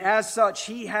 and as such,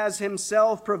 he has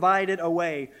himself provided a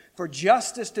way for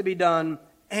justice to be done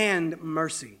and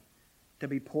mercy to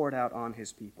be poured out on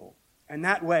his people. And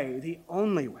that way, the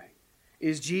only way,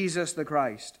 is Jesus the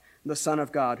Christ, the Son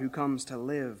of God, who comes to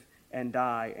live and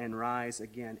die and rise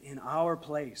again in our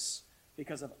place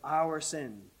because of our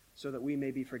sin, so that we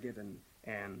may be forgiven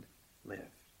and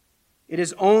live. It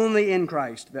is only in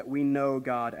Christ that we know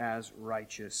God as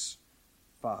righteous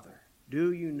Father.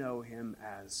 Do you know him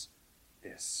as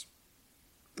this?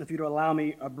 If you'd allow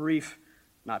me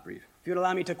if you'd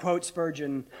allow me to quote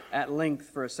Spurgeon at length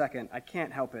for a second, I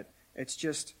can't help it. It's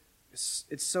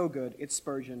so good. It's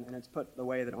Spurgeon, and it's put the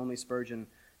way that only Spurgeon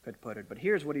could put it. But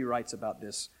here's what he writes about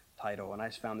this title, and I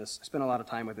spent a lot of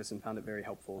time with this and found it very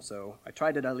helpful. So I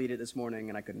tried to delete it this morning,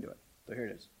 and I couldn't do it. So here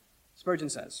it is. Spurgeon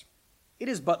says, "It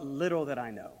is but little that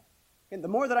I know. And the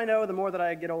more that I know, the more that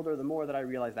I get older, the more that I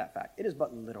realize that fact. It is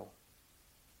but little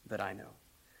that I know.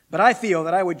 But I feel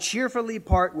that I would cheerfully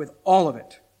part with all of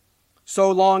it,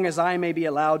 so long as I may be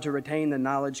allowed to retain the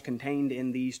knowledge contained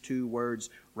in these two words,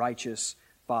 righteous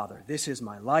Father. This is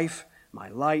my life, my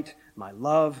light, my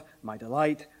love, my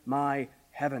delight, my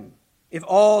heaven. If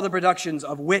all the productions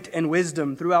of wit and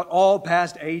wisdom throughout all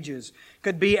past ages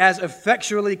could be as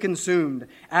effectually consumed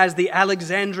as the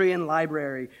Alexandrian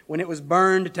library when it was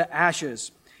burned to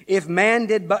ashes, if man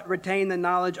did but retain the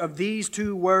knowledge of these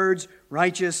two words,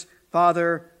 righteous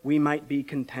Father, we might be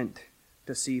content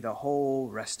to see the whole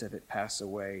rest of it pass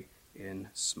away in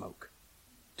smoke.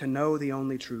 To know the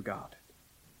only true God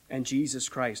and Jesus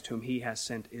Christ, whom he has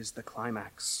sent, is the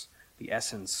climax, the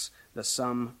essence, the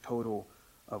sum total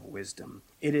of wisdom.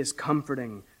 It is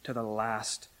comforting to the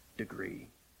last degree.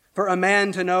 For a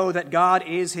man to know that God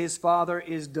is his Father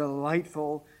is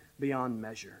delightful beyond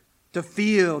measure. To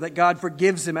feel that God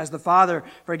forgives him as the Father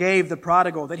forgave the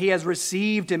prodigal, that he has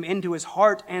received him into his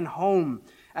heart and home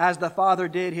as the Father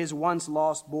did his once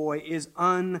lost boy, is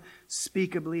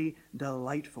unspeakably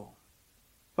delightful.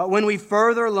 But when we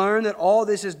further learn that all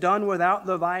this is done without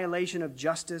the violation of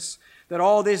justice, that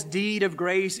all this deed of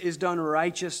grace is done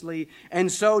righteously,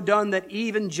 and so done that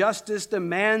even justice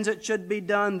demands it should be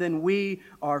done, then we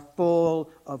are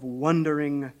full of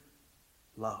wondering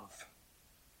love.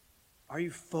 Are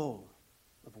you full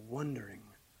of wondering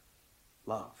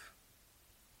love?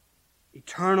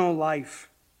 Eternal life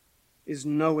is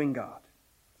knowing God.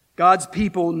 God's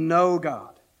people know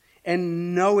God.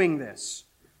 And knowing this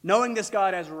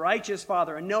God as righteous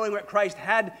Father, and knowing what Christ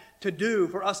had to do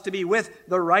for us to be with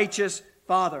the righteous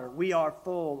Father, we are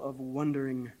full of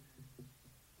wondering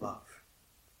love.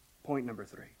 Point number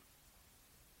 3.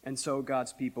 And so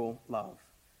God's people love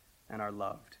and are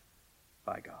loved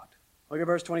by God. Look at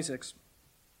verse 26.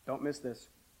 Don't miss this.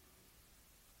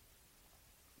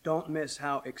 Don't miss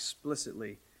how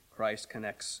explicitly Christ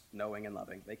connects knowing and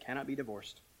loving. They cannot be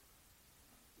divorced.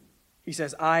 He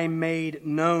says, I made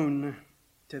known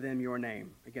to them your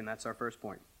name. Again, that's our first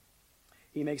point.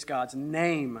 He makes God's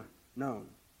name known.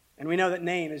 And we know that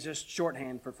name is just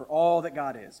shorthand for all that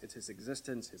God is. It's his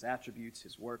existence, his attributes,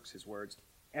 his works, his words,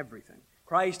 everything.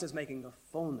 Christ is making the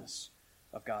fullness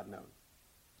of God known.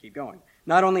 Keep going.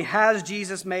 Not only has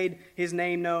Jesus made his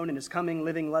name known in his coming,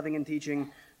 living, loving, and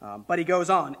teaching, but he goes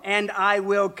on, and I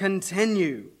will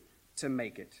continue to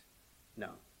make it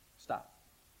known. Stop.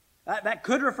 That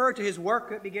could refer to his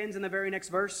work that begins in the very next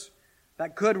verse.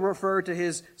 That could refer to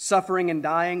his suffering and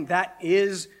dying. That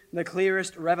is the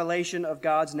clearest revelation of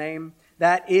God's name.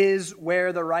 That is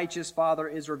where the righteous Father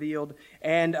is revealed.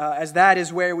 And as that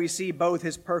is where we see both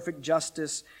his perfect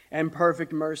justice and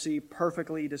perfect mercy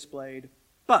perfectly displayed.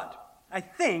 But I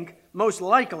think most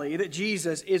likely that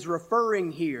Jesus is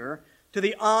referring here to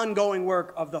the ongoing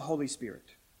work of the Holy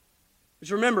Spirit.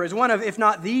 Which remember is one of, if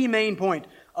not the main point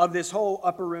of this whole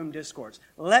upper room discourse.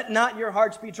 Let not your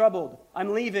hearts be troubled.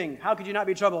 I'm leaving. How could you not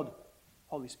be troubled?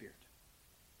 Holy Spirit.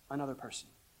 Another person.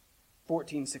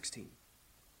 14:16.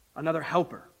 Another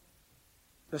helper,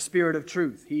 the Spirit of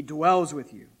truth. He dwells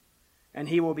with you, and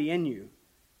he will be in you.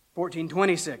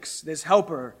 14:26. This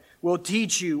helper will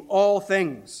teach you all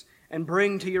things and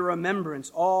bring to your remembrance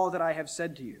all that I have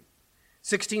said to you.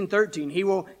 16:13. He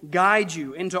will guide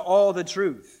you into all the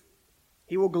truth.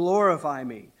 He will glorify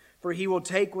me, for he will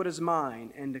take what is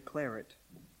mine and declare it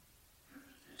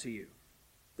to you.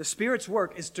 The Spirit's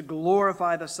work is to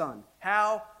glorify the Son.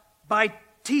 How? By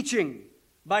teaching,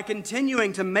 by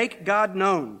continuing to make God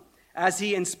known. As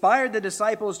he inspired the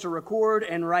disciples to record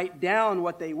and write down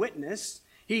what they witnessed,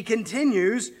 he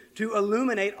continues to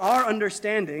illuminate our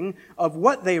understanding of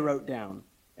what they wrote down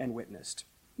and witnessed.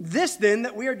 This, then,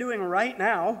 that we are doing right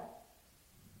now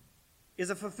is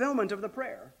a fulfillment of the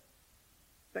prayer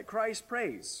that Christ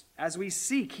prays as we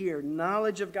seek here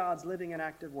knowledge of God's living and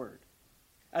active word,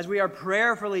 as we are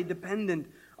prayerfully dependent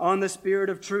on the Spirit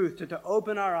of truth to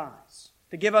open our eyes,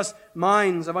 to give us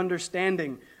minds of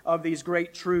understanding of these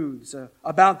great truths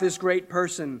about this great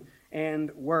person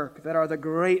and work that are the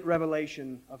great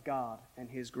revelation of God and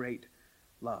his great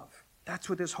love. That's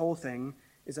what this whole thing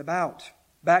is about.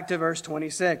 Back to verse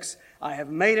 26. I have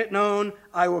made it known.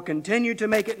 I will continue to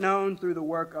make it known through the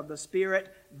work of the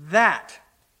Spirit. That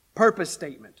purpose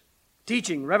statement,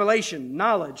 teaching, revelation,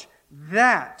 knowledge,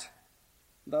 that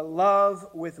the love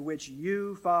with which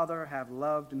you, Father, have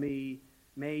loved me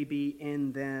may be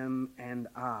in them and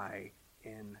I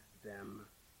in them.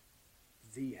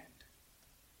 The end.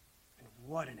 And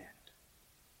what an end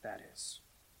that is.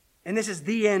 And this is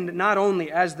the end not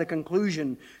only as the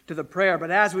conclusion to the prayer,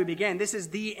 but as we began, this is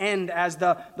the end as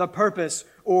the purpose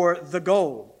or the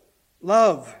goal.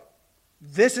 Love.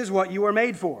 This is what you are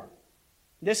made for.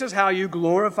 This is how you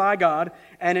glorify God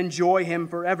and enjoy him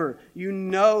forever. You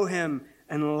know him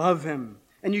and love him.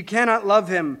 And you cannot love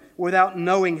him without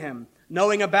knowing him,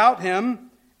 knowing about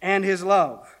him and his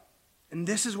love. And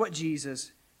this is what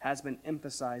Jesus has been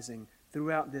emphasizing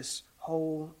throughout this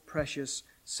whole precious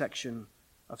section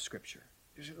of Scripture.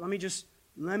 Let me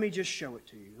just show it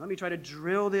to you. Let me try to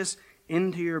drill this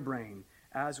into your brain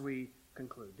as we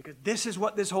conclude. Because this is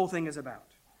what this whole thing is about.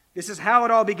 This is how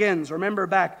it all begins. Remember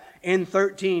back in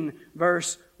 13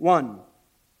 verse 1.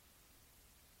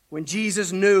 When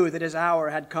Jesus knew that his hour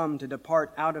had come to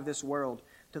depart out of this world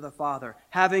to the Father,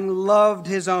 having loved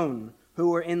his own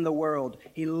who were in the world,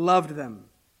 he loved them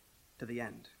to the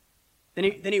end.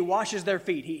 Then he washes their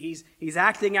feet. He's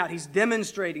acting out. He's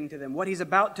demonstrating to them what he's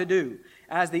about to do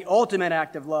as the ultimate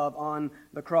act of love on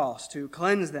the cross to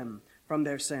cleanse them from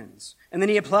their sins. And then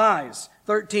he applies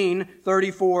 13,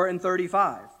 34, and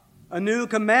 35. A new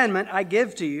commandment I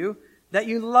give to you, that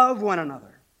you love one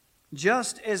another.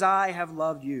 Just as I have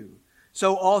loved you,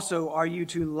 so also are you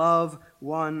to love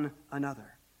one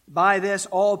another. By this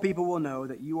all people will know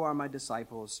that you are my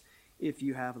disciples, if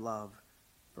you have love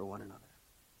for one another.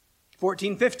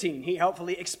 14:15, he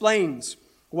helpfully explains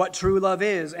what true love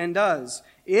is and does.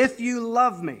 If you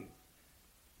love me,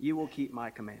 you will keep my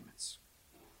commandments.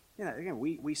 Yeah, again,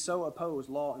 we so oppose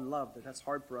law and love that that's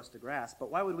hard for us to grasp.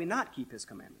 But why would we not keep his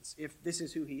commandments if this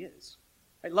is who he is?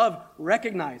 Right? Love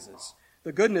recognizes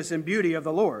the goodness and beauty of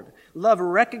the Lord. Love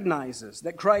recognizes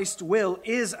that Christ's will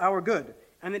is our good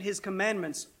and that his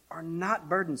commandments are not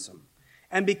burdensome.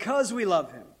 And because we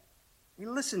love him, we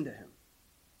listen to him.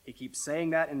 He keeps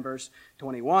saying that in verse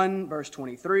 21, verse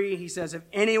 23. He says, if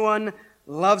anyone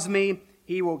loves me,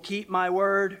 he will keep my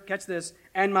word. Catch this.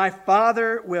 And my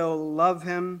Father will love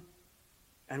him,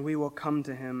 and we will come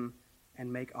to him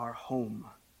and make our home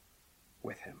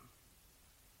with him.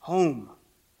 Home.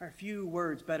 There are a few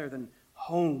words better than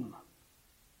home.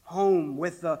 Home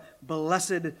with the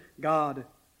blessed God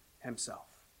himself.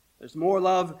 There's more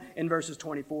love in verses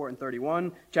 24 and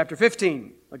 31. Chapter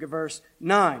 15, look at verse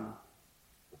 9.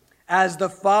 As the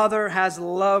Father has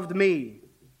loved me,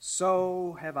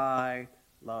 so have I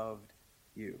loved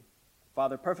you.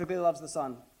 Father perfectly loves the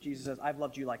Son. Jesus says, I've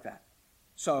loved you like that.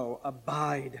 So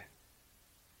abide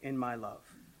in my love.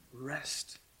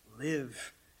 Rest,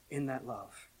 live in that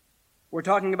love. We're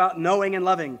talking about knowing and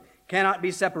loving cannot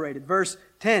be separated. Verse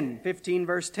 10, 15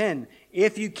 verse 10.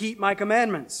 If you keep my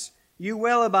commandments, you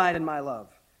will abide in my love,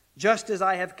 just as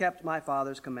I have kept my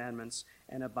Father's commandments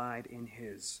and abide in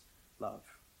his love.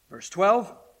 Verse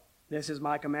 12, this is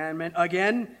my commandment,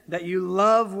 again, that you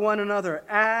love one another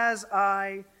as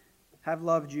I have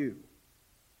loved you.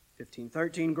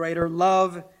 15:13, greater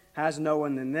love has no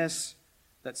one than this,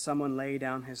 that someone lay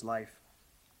down his life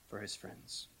for his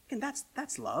friends. And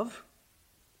that's love.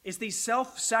 It's the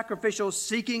self-sacrificial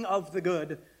seeking of the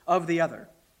good of the other.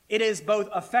 It is both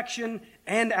affection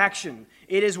and action.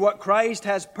 It is what Christ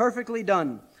has perfectly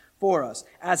done for us.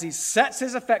 As he sets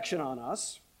his affection on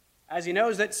us, as he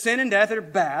knows that sin and death are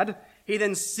bad, he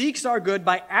then seeks our good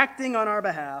by acting on our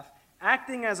behalf,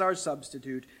 acting as our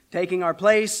substitute, taking our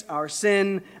place, our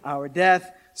sin, our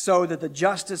death, so that the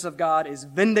justice of God is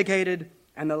vindicated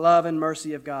and the love and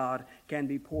mercy of God can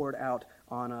be poured out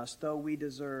on us, though we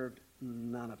deserved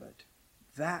none of it.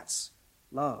 That's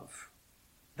love.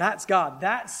 That's God.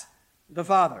 That's the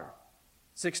Father.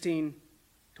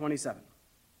 16:27.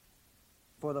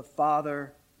 For the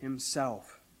Father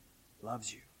himself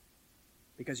loves you,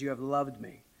 because you have loved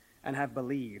me and have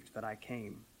believed that I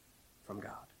came from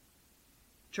God.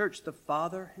 Church, the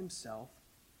Father himself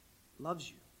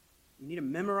loves you. You need to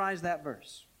memorize that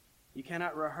verse. You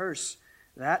cannot rehearse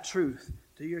that truth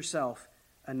to yourself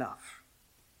enough.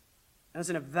 And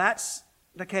listen, if that's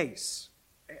the case,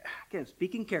 again,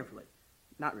 speaking carefully,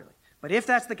 not really, but if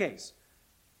that's the case,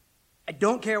 I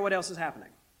don't care what else is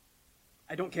happening.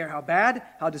 I don't care how bad,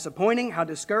 how disappointing, how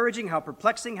discouraging, how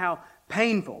perplexing, how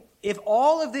painful. If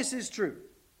all of this is true,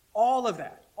 all of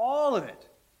it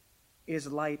is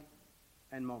light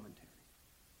and momentary.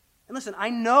 And listen, I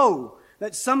know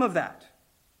that some of that,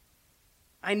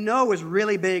 I know is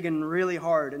really big and really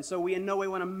hard, and so we in no way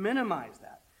want to minimize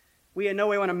that. We in no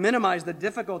way want to minimize the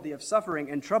difficulty of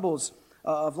suffering and troubles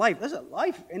of life. Listen,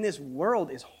 life in this world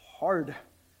is hard,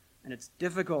 and it's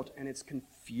difficult, and it's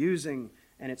confusing,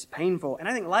 and it's painful. And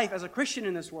I think life as a Christian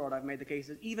in this world, I've made the case,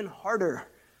 is even harder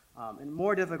and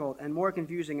more difficult and more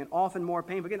confusing and often more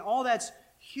painful. Again, all that's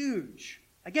huge.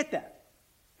 I get that.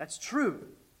 That's true.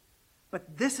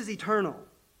 But this is eternal.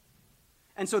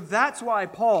 And so that's why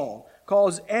Paul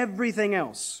calls everything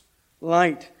else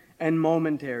light and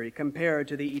momentary compared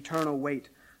to the eternal weight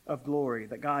of glory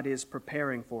that God is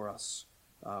preparing for us.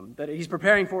 That he's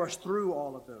preparing for us through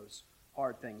all of those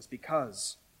hard things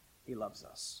because he loves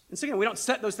us. And so again, we don't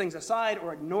set those things aside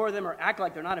or ignore them or act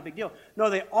like they're not a big deal. No,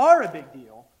 they are a big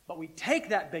deal, but we take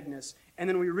that bigness and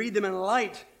then we read them in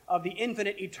light of the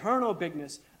infinite, eternal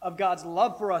bigness of God's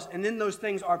love for us. And then those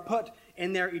things are put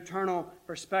in their eternal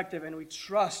perspective, and we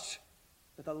trust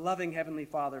that the loving Heavenly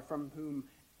Father, from whom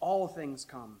all things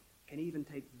come, can even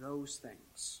take those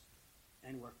things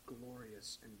and work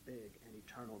glorious and big and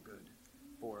eternal good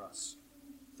for us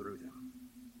through them.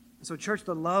 And so, church,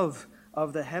 the love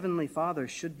of the Heavenly Father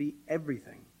should be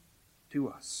everything to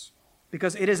us,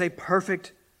 because it is a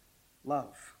perfect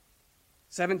love.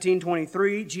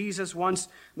 17:23, Jesus wants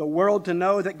the world to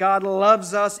know that God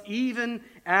loves us even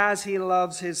as he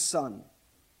loves his Son,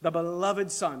 the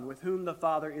beloved Son with whom the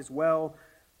Father is well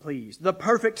pleased, the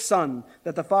perfect Son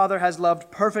that the Father has loved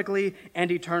perfectly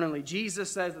and eternally. Jesus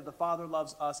says that the Father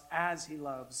loves us as he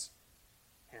loves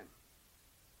him.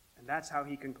 And that's how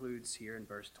he concludes here in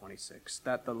verse 26,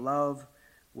 that the love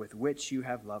with which you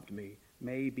have loved me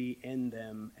may be in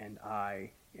them and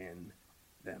I in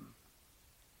them.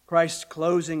 Christ's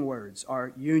closing words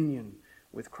are union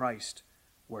with Christ's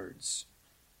words.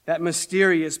 That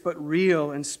mysterious but real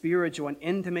and spiritual and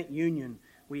intimate union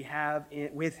we have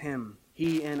with him,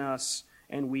 he in us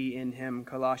and we in him.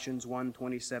 Colossians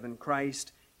 1:27,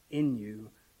 Christ in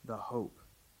you, the hope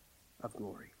of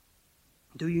glory.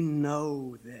 Do you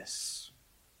know this?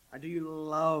 Or do you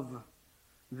love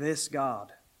this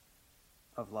God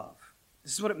of love?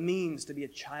 This is what it means to be a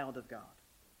child of God.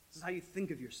 This is how you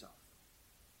think of yourself.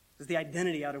 This is the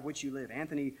identity out of which you live.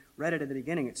 Anthony read it at the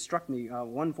beginning. It struck me,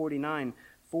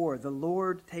 149:4. The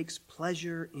Lord takes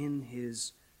pleasure in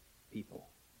his people.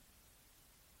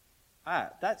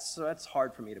 That's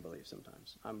hard for me to believe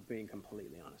sometimes. I'm being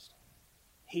completely honest.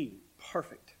 He,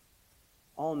 perfect,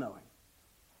 all-knowing,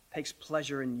 takes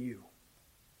pleasure in you,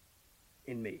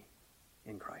 in me,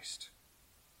 in Christ.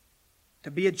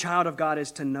 To be a child of God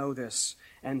is to know this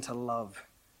and to love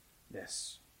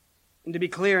this. And to be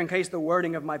clear, in case the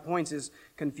wording of my points is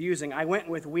confusing, I went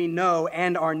with we know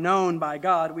and are known by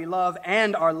God. We love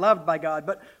and are loved by God.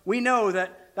 But we know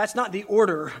that that's not the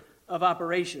order of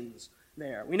operations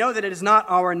there. We know that it is not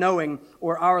our knowing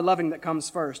or our loving that comes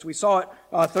first. We saw it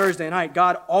Thursday night.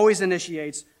 God always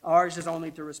initiates. Ours is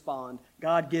only to respond.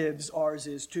 God gives. Ours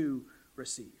is to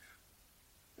receive.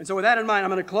 And so with that in mind, I'm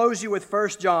going to close you with 1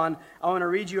 John. I want to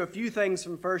read you a few things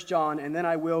from 1 John, and then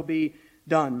I will be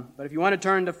done. But if you want to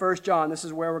turn to 1 John, this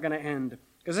is where we're going to end.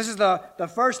 Because this is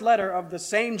the first letter of the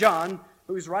same John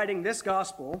who's writing this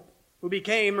gospel, who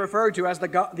became referred to as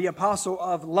the apostle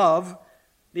of love,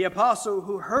 the apostle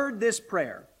who heard this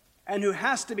prayer and who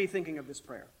has to be thinking of this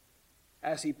prayer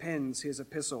as he pens his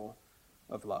epistle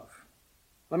of love.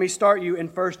 Let me start you in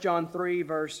 1 John 3,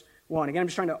 verse 1. Again, I'm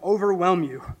just trying to overwhelm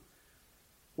you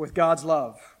with God's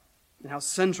love and how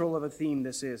central of a theme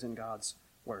this is in God's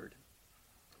word.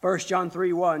 1 John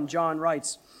 3:1, John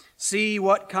writes, See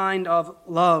what kind of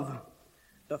love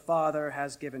the Father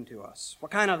has given to us.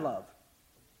 What kind of love?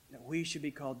 That we should be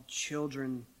called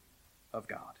children of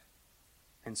God.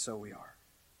 And so we are.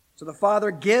 So the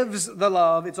Father gives the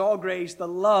love. It's all grace. The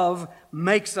love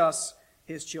makes us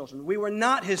His children. We were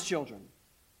not His children.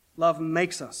 Love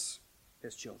makes us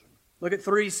His children. Look at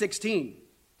 3:16.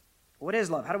 What is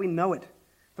love? How do we know it?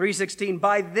 3:16,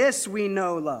 by this we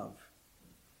know love,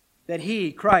 that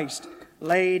He, Christ,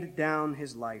 laid down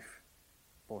His life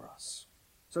for us.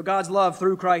 So God's love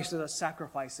through Christ is a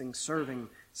sacrificing, serving,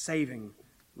 saving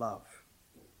love.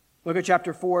 Look at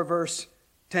chapter 4, verse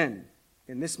 10.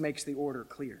 And this makes the order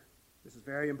clear. This is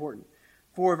very important.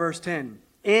 4, verse 10.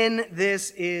 In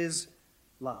this is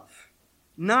love.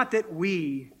 Not that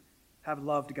we have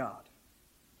loved God,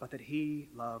 but that He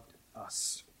loved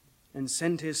us and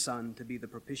sent His Son to be the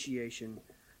propitiation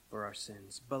for our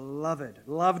sins. Beloved,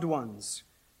 loved ones,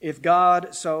 if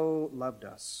God so loved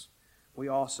us, we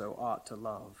also ought to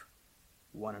love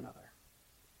one another.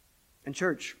 And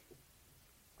church,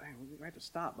 we have to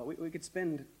stop, but we could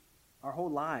spend our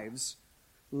whole lives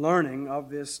learning of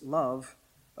this love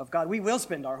of God. We will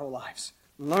spend our whole lives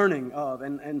learning of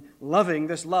and loving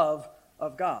this love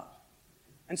of God.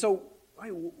 And so,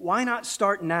 why not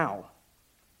start now?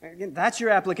 Again, that's your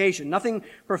application. Nothing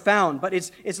profound, but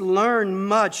it's learn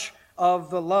much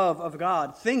of the love of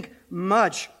God. Think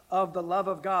much of the love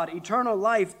of God. Eternal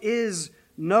life is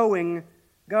knowing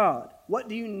God. What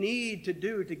do you need to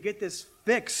do to get this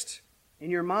fixed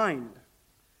in your mind?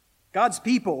 God's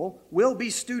people will be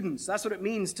students. That's what it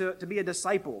means to be a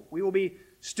disciple. We will be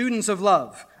students of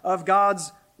love, of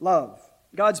God's love.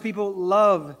 God's people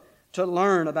love to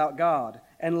learn about God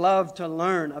and love to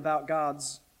learn about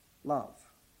God's love.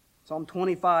 Psalm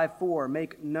 25:4,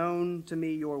 make known to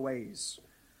me your ways,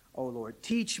 O Lord.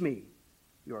 Teach me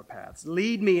your paths.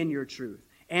 Lead me in your truth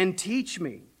and teach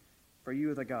me, for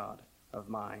you are the God of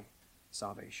my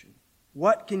salvation.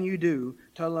 What can you do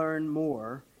to learn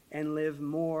more and live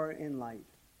more in light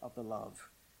of the love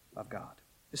of God?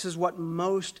 This is what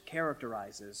most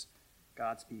characterizes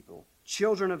God's people.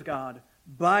 Children of God,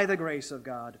 by the grace of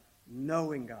God,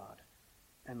 knowing God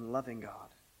and loving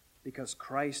God, because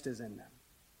Christ is in them.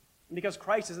 And because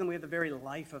Christ is in them, we have the very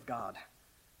life of God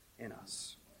in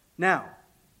us. Now,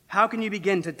 how can you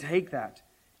begin to take that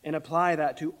and apply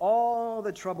that to all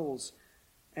the troubles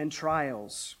and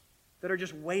trials that are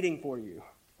just waiting for you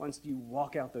once you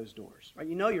walk out those doors? Right?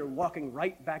 You know you're walking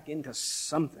right back into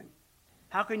something.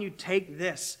 How can you take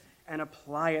this and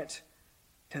apply it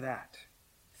to that?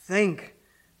 Think,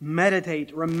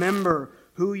 meditate, remember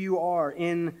who you are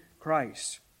in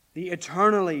Christ. The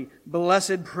eternally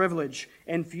blessed privilege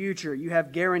and future you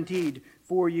have guaranteed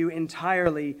for you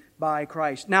entirely by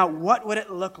Christ. Now, what would it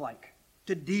look like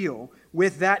to deal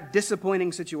with that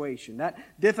disappointing situation, that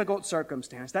difficult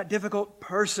circumstance, that difficult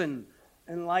person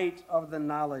in light of the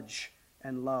knowledge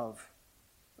and love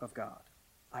of God?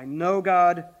 I know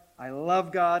God, I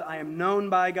love God, I am known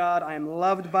by God, I am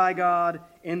loved by God,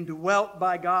 indwelt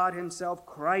by God Himself.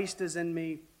 Christ is in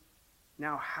me.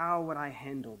 Now, how would I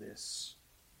handle this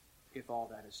if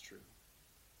all that is true?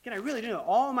 Again, I really do know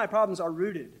all my problems are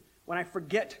rooted when I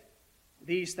forget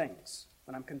these things.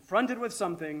 When I'm confronted with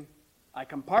something, I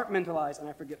compartmentalize and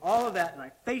I forget all of that and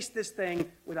I face this thing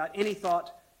without any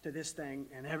thought to this thing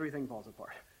and everything falls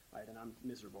apart, right? And I'm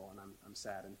miserable and I'm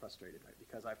sad and frustrated, right?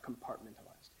 Because I've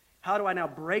compartmentalized. How do I now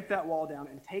break that wall down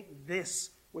and take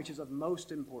this, which is of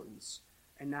most importance,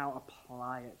 and now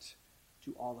apply it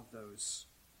to all of those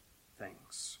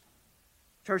things?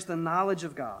 Church, the knowledge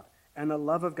of God and the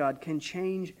love of God can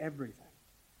change everything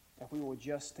if we will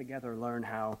just together learn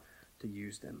how to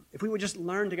use them. If we would just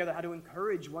learn together how to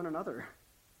encourage one another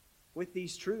with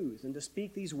these truths and to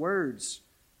speak these words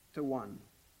to one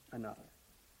another.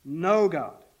 Know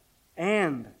God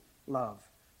and love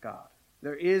God.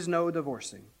 There is no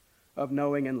divorcing of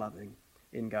knowing and loving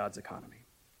in God's economy.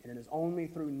 And it is only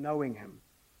through knowing Him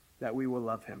that we will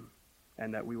love Him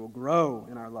and that we will grow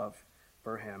in our love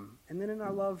for Him and then in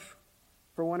our love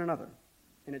for one another.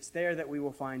 And it's there that we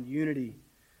will find unity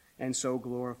and so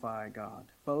glorify God.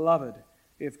 Beloved,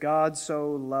 if God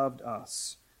so loved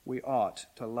us, we ought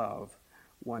to love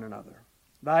one another.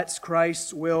 That's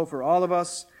Christ's will for all of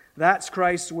us. That's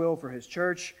Christ's will for His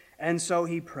church. And so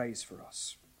He prays for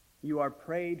us. You are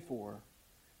prayed for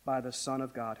by the Son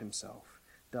of God Himself.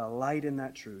 Delight in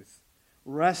that truth.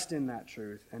 Rest in that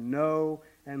truth. And know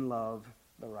and love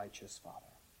the righteous Father.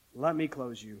 Let me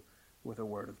close you with a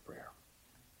word of prayer.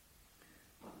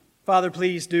 Father,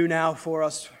 please do now for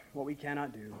us what we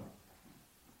cannot do.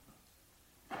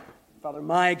 Father,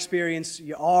 my experience,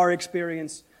 our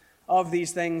experience of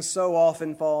these things so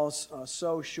often falls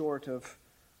so short of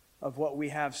what we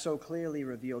have so clearly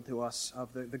revealed to us,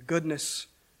 of the goodness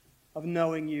of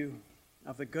knowing you,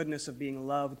 of the goodness of being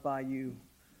loved by you,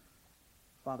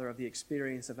 Father, of the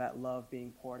experience of that love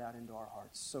being poured out into our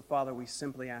hearts. So, Father, we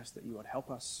simply ask that you would help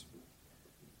us,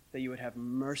 that you would have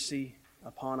mercy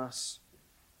upon us.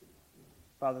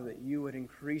 Father, that you would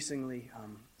increasingly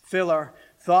fill our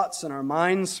thoughts and our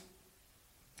minds,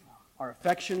 our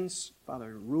affections.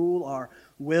 Father, rule our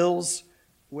wills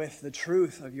with the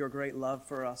truth of your great love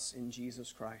for us in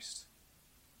Jesus Christ.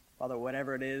 Father,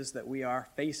 whatever it is that we are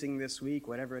facing this week,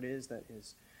 whatever it is that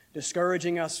is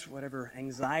discouraging us, whatever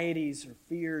anxieties or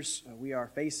fears we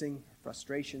are facing,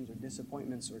 frustrations or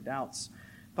disappointments or doubts,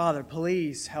 Father,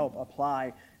 please help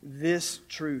apply this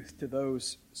truth to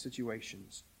those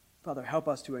situations. Father, help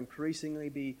us to increasingly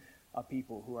be a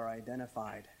people who are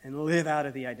identified and live out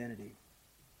of the identity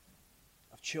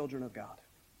of children of God,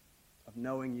 of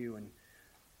knowing you and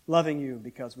loving you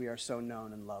because we are so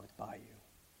known and loved by you.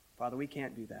 Father, we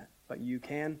can't do that, but you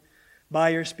can by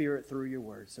your Spirit through your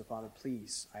word. So, Father,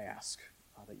 please, I ask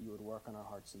that you would work on our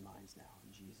hearts and minds now.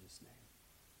 In Jesus'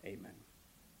 name, amen.